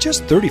 and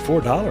just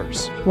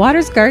 $34.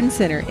 Waters Garden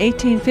Center,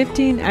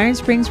 1815 Iron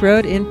Springs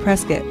Road in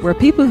Prescott, where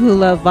people who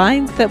love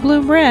vines that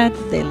bloom red,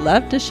 they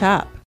love to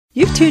shop.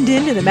 You've tuned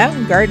in to the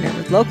Mountain Gardener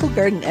with local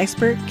garden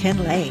expert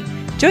Ken Lane.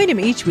 Join him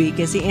each week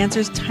as he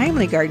answers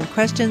timely garden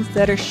questions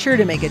that are sure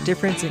to make a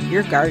difference in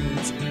your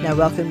gardens. Now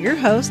welcome your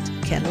host,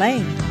 Ken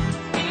Lane.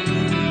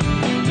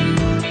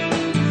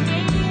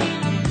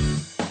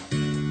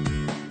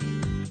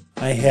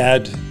 I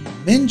had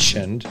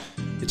mentioned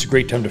it's a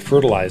great time to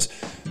fertilize.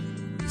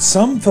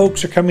 Some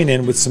folks are coming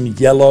in with some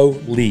yellow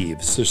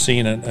leaves. They're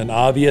seeing an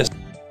obvious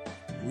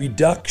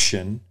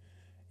reduction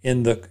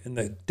in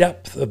the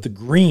depth of the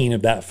green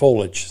of that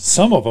foliage.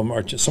 Some of them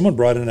are just, someone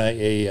brought in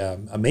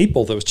a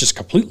maple that was just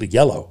completely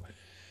yellow.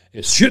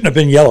 It shouldn't have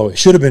been yellow. It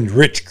should have been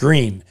rich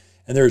green.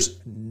 And there's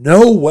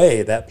no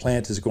way that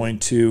plant is going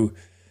to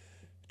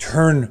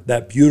turn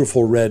that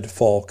beautiful red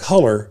fall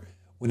color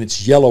when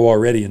it's yellow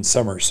already in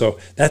summer. So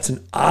that's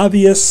an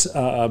obvious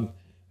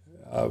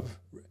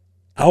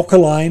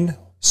alkaline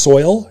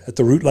soil at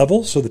the root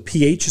level. So the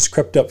pH has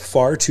crept up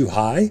far too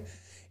high.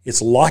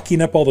 It's locking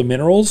up all the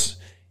minerals,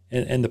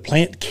 and the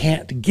plant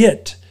can't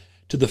get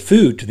to the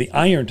food, to the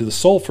iron, to the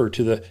sulfur,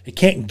 it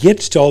can't get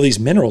to all these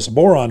minerals,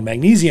 boron,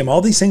 magnesium,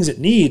 all these things it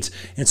needs.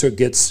 And so it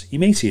gets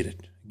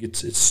emaciated, it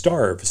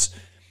starves.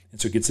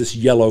 And so it gets this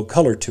yellow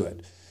color to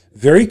it.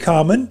 Very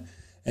common.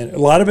 And a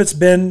lot of it's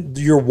been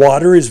your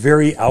water is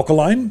very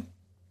alkaline.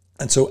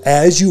 And so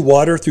as you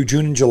water through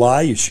June and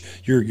July,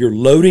 you're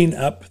loading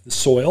up the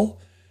soil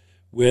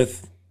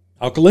with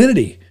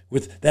alkalinity,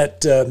 with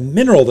that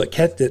mineral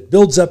that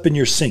builds up in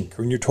your sink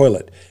or in your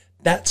toilet.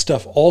 That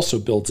stuff also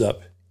builds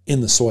up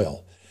in the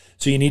soil.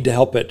 So you need to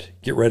help it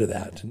get rid of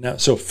that. Now,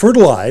 so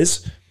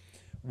fertilize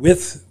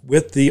with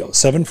the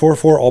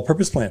 744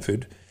 all-purpose plant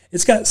food.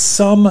 It's got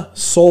some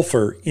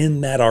sulfur in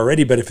that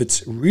already, but if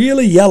it's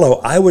really yellow,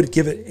 I would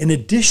give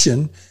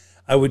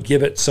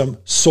it some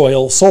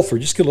soil sulfur.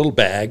 Just get a little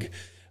bag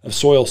of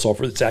soil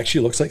sulfur that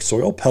actually looks like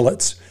soil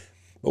pellets.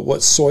 But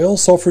what soil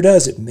sulfur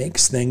does, it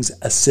makes things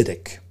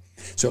acidic.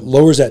 So it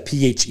lowers that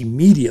pH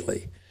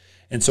immediately.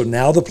 And so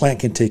now the plant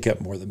can take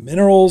up more of the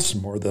minerals,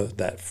 more of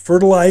that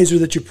fertilizer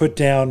that you put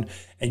down,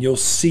 and you'll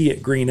see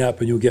it green up,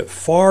 and you'll get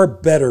far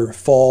better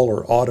fall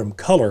or autumn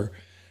color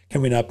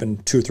coming up in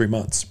 2 or 3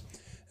 months.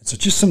 And so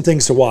just some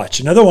things to watch.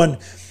 Another one,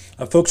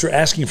 folks are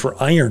asking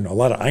for iron, a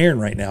lot of iron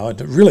right now.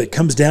 It really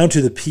comes down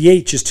to the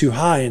pH is too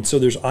high, and so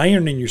there's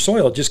iron in your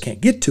soil, it just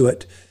can't get to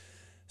it.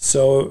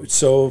 So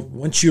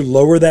once you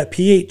lower that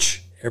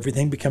pH,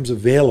 everything becomes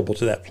available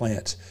to that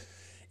plant.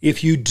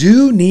 If you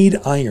do need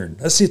iron,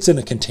 let's say it's in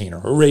a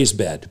container or a raised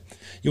bed,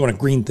 you want to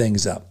green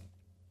things up.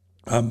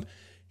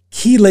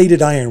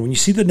 Chelated iron, when you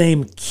see the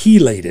name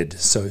chelated,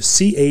 so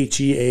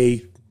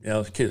C-H-E-A,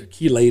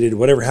 chelated,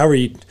 whatever, however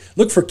you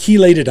look for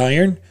chelated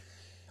iron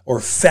or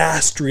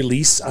fast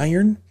release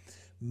iron.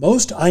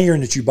 Most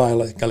iron that you buy,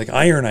 like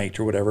ironite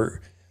or whatever,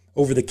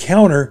 over the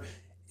counter,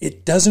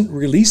 it doesn't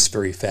release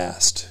very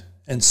fast.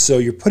 And so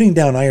you're putting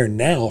down iron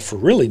now for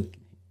really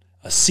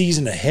a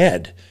season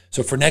ahead.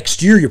 So for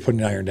next year, you're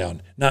putting iron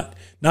down,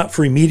 not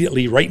for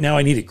immediately, right now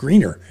I need it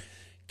greener.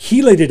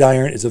 Chelated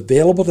iron is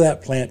available to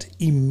that plant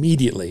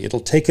immediately. It'll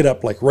take it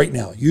up like right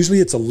now. Usually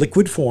it's a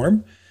liquid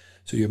form.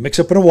 So you mix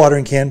up in a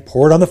watering can,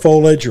 pour it on the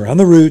foliage or on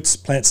the roots,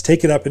 plants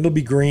take it up, and it'll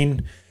be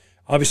green.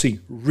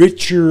 Obviously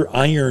richer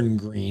iron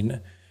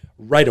green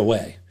right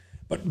away.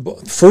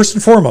 But first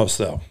and foremost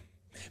though,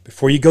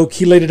 before you go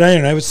chelated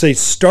iron, I would say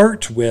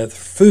start with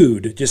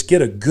food. Just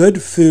get a good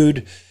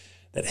food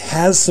that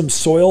has some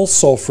soil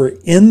sulfur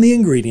in the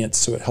ingredients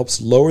so it helps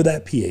lower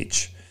that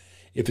pH.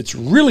 If it's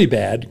really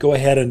bad, go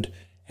ahead and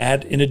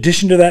add, in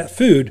addition to that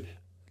food,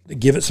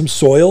 give it some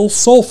soil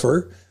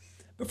sulfur.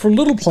 But for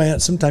little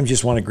plants, sometimes you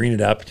just want to green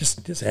it up.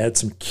 Just add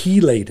some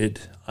chelated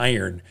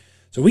iron.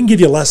 So we can give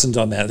you lessons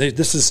on that.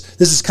 This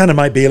is kind of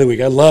my bailiwick.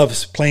 I love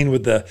playing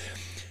with the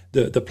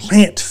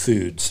plant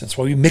foods. That's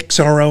why we mix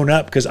our own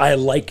up, because I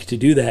like to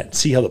do that and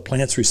see how the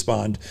plants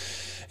respond.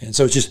 And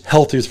so it's just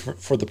healthier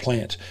for the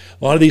plant.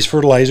 A lot of these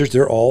fertilizers,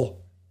 they're all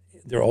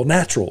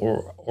natural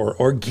or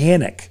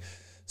organic.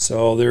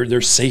 So they're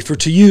safer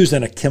to use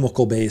than a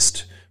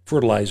chemical-based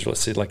fertilizer,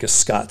 let's say like a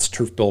Scott's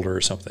Turf Builder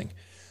or something.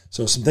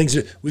 So some things,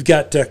 we've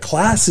got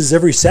classes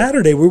every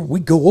Saturday where we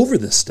go over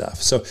this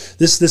stuff. So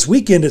this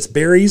weekend, it's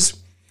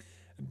berries,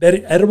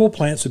 edible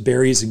plants with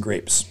berries and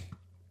grapes.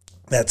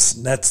 That's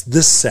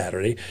this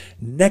Saturday.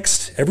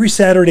 Next, every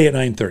Saturday at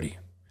 9:30,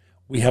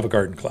 we have a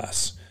garden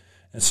class.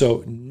 And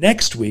so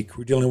next week,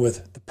 we're dealing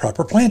with the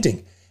proper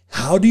planting.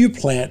 How do you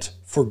plant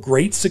for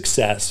great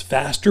success,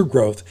 faster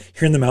growth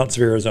here in the mountains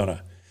of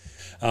Arizona?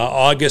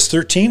 August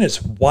 13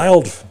 is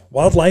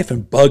wildlife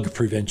and bug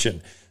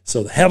prevention.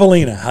 So the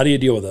javelina, how do you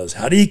deal with those?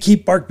 How do you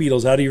keep bark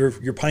beetles out of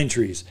your pine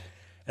trees?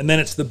 And then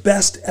it's the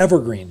best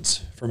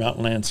evergreens for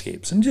mountain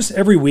landscapes. And just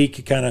every week,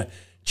 it kind of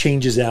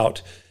changes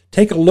out.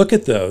 Take a look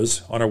at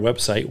those on our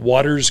website,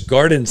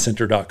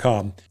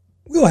 watersgardencenter.com.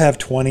 We'll have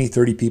 20,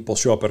 30 people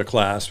show up at a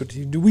class. But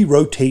do we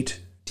rotate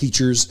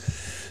teachers?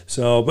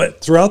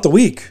 But throughout the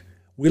week,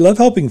 we love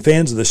helping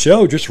fans of the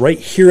show just right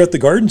here at the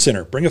Garden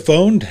Center. Bring a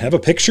phone, have a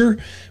picture.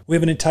 We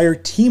have an entire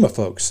team of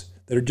folks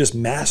that are just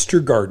master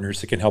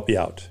gardeners that can help you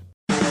out.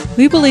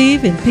 We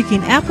believe in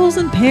picking apples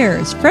and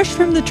pears fresh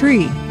from the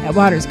tree at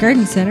Waters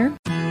Garden Center.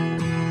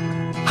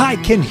 Hi,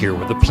 Ken here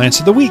with the Plants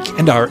of the Week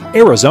and our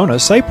Arizona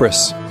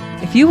cypress.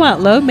 If you want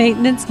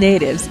low-maintenance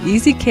natives,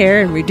 easy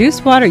care, and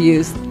reduced water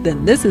use,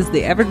 then this is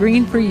the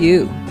evergreen for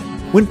you.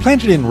 When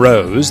planted in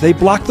rows, they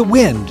block the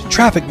wind,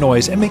 traffic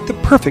noise, and make the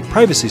perfect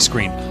privacy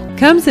screen.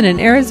 Comes in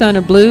an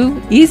Arizona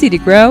blue, easy to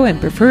grow,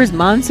 and prefers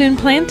monsoon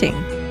planting.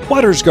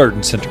 Waters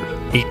Garden Center,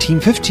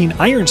 1815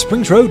 Iron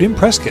Springs Road in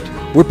Prescott,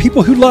 where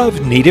people who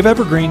love native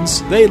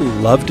evergreens, they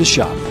love to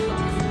shop.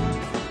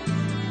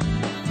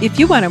 If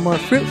you want a more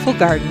fruitful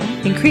garden,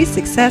 increased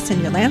success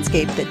in your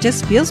landscape that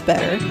just feels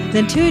better,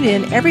 then tune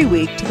in every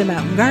week to The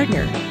Mountain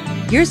Gardener.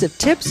 Years of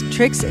tips,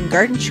 tricks, and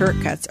garden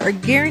shortcuts are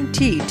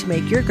guaranteed to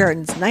make your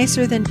gardens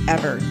nicer than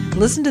ever.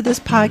 Listen to this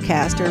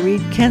podcast or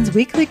read Ken's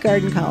weekly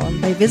garden column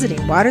by visiting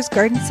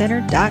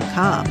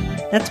watersgardencenter.com.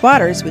 That's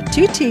Waters with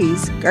 2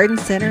 T's,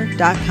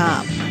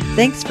 gardencenter.com.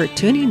 Thanks for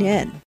tuning in.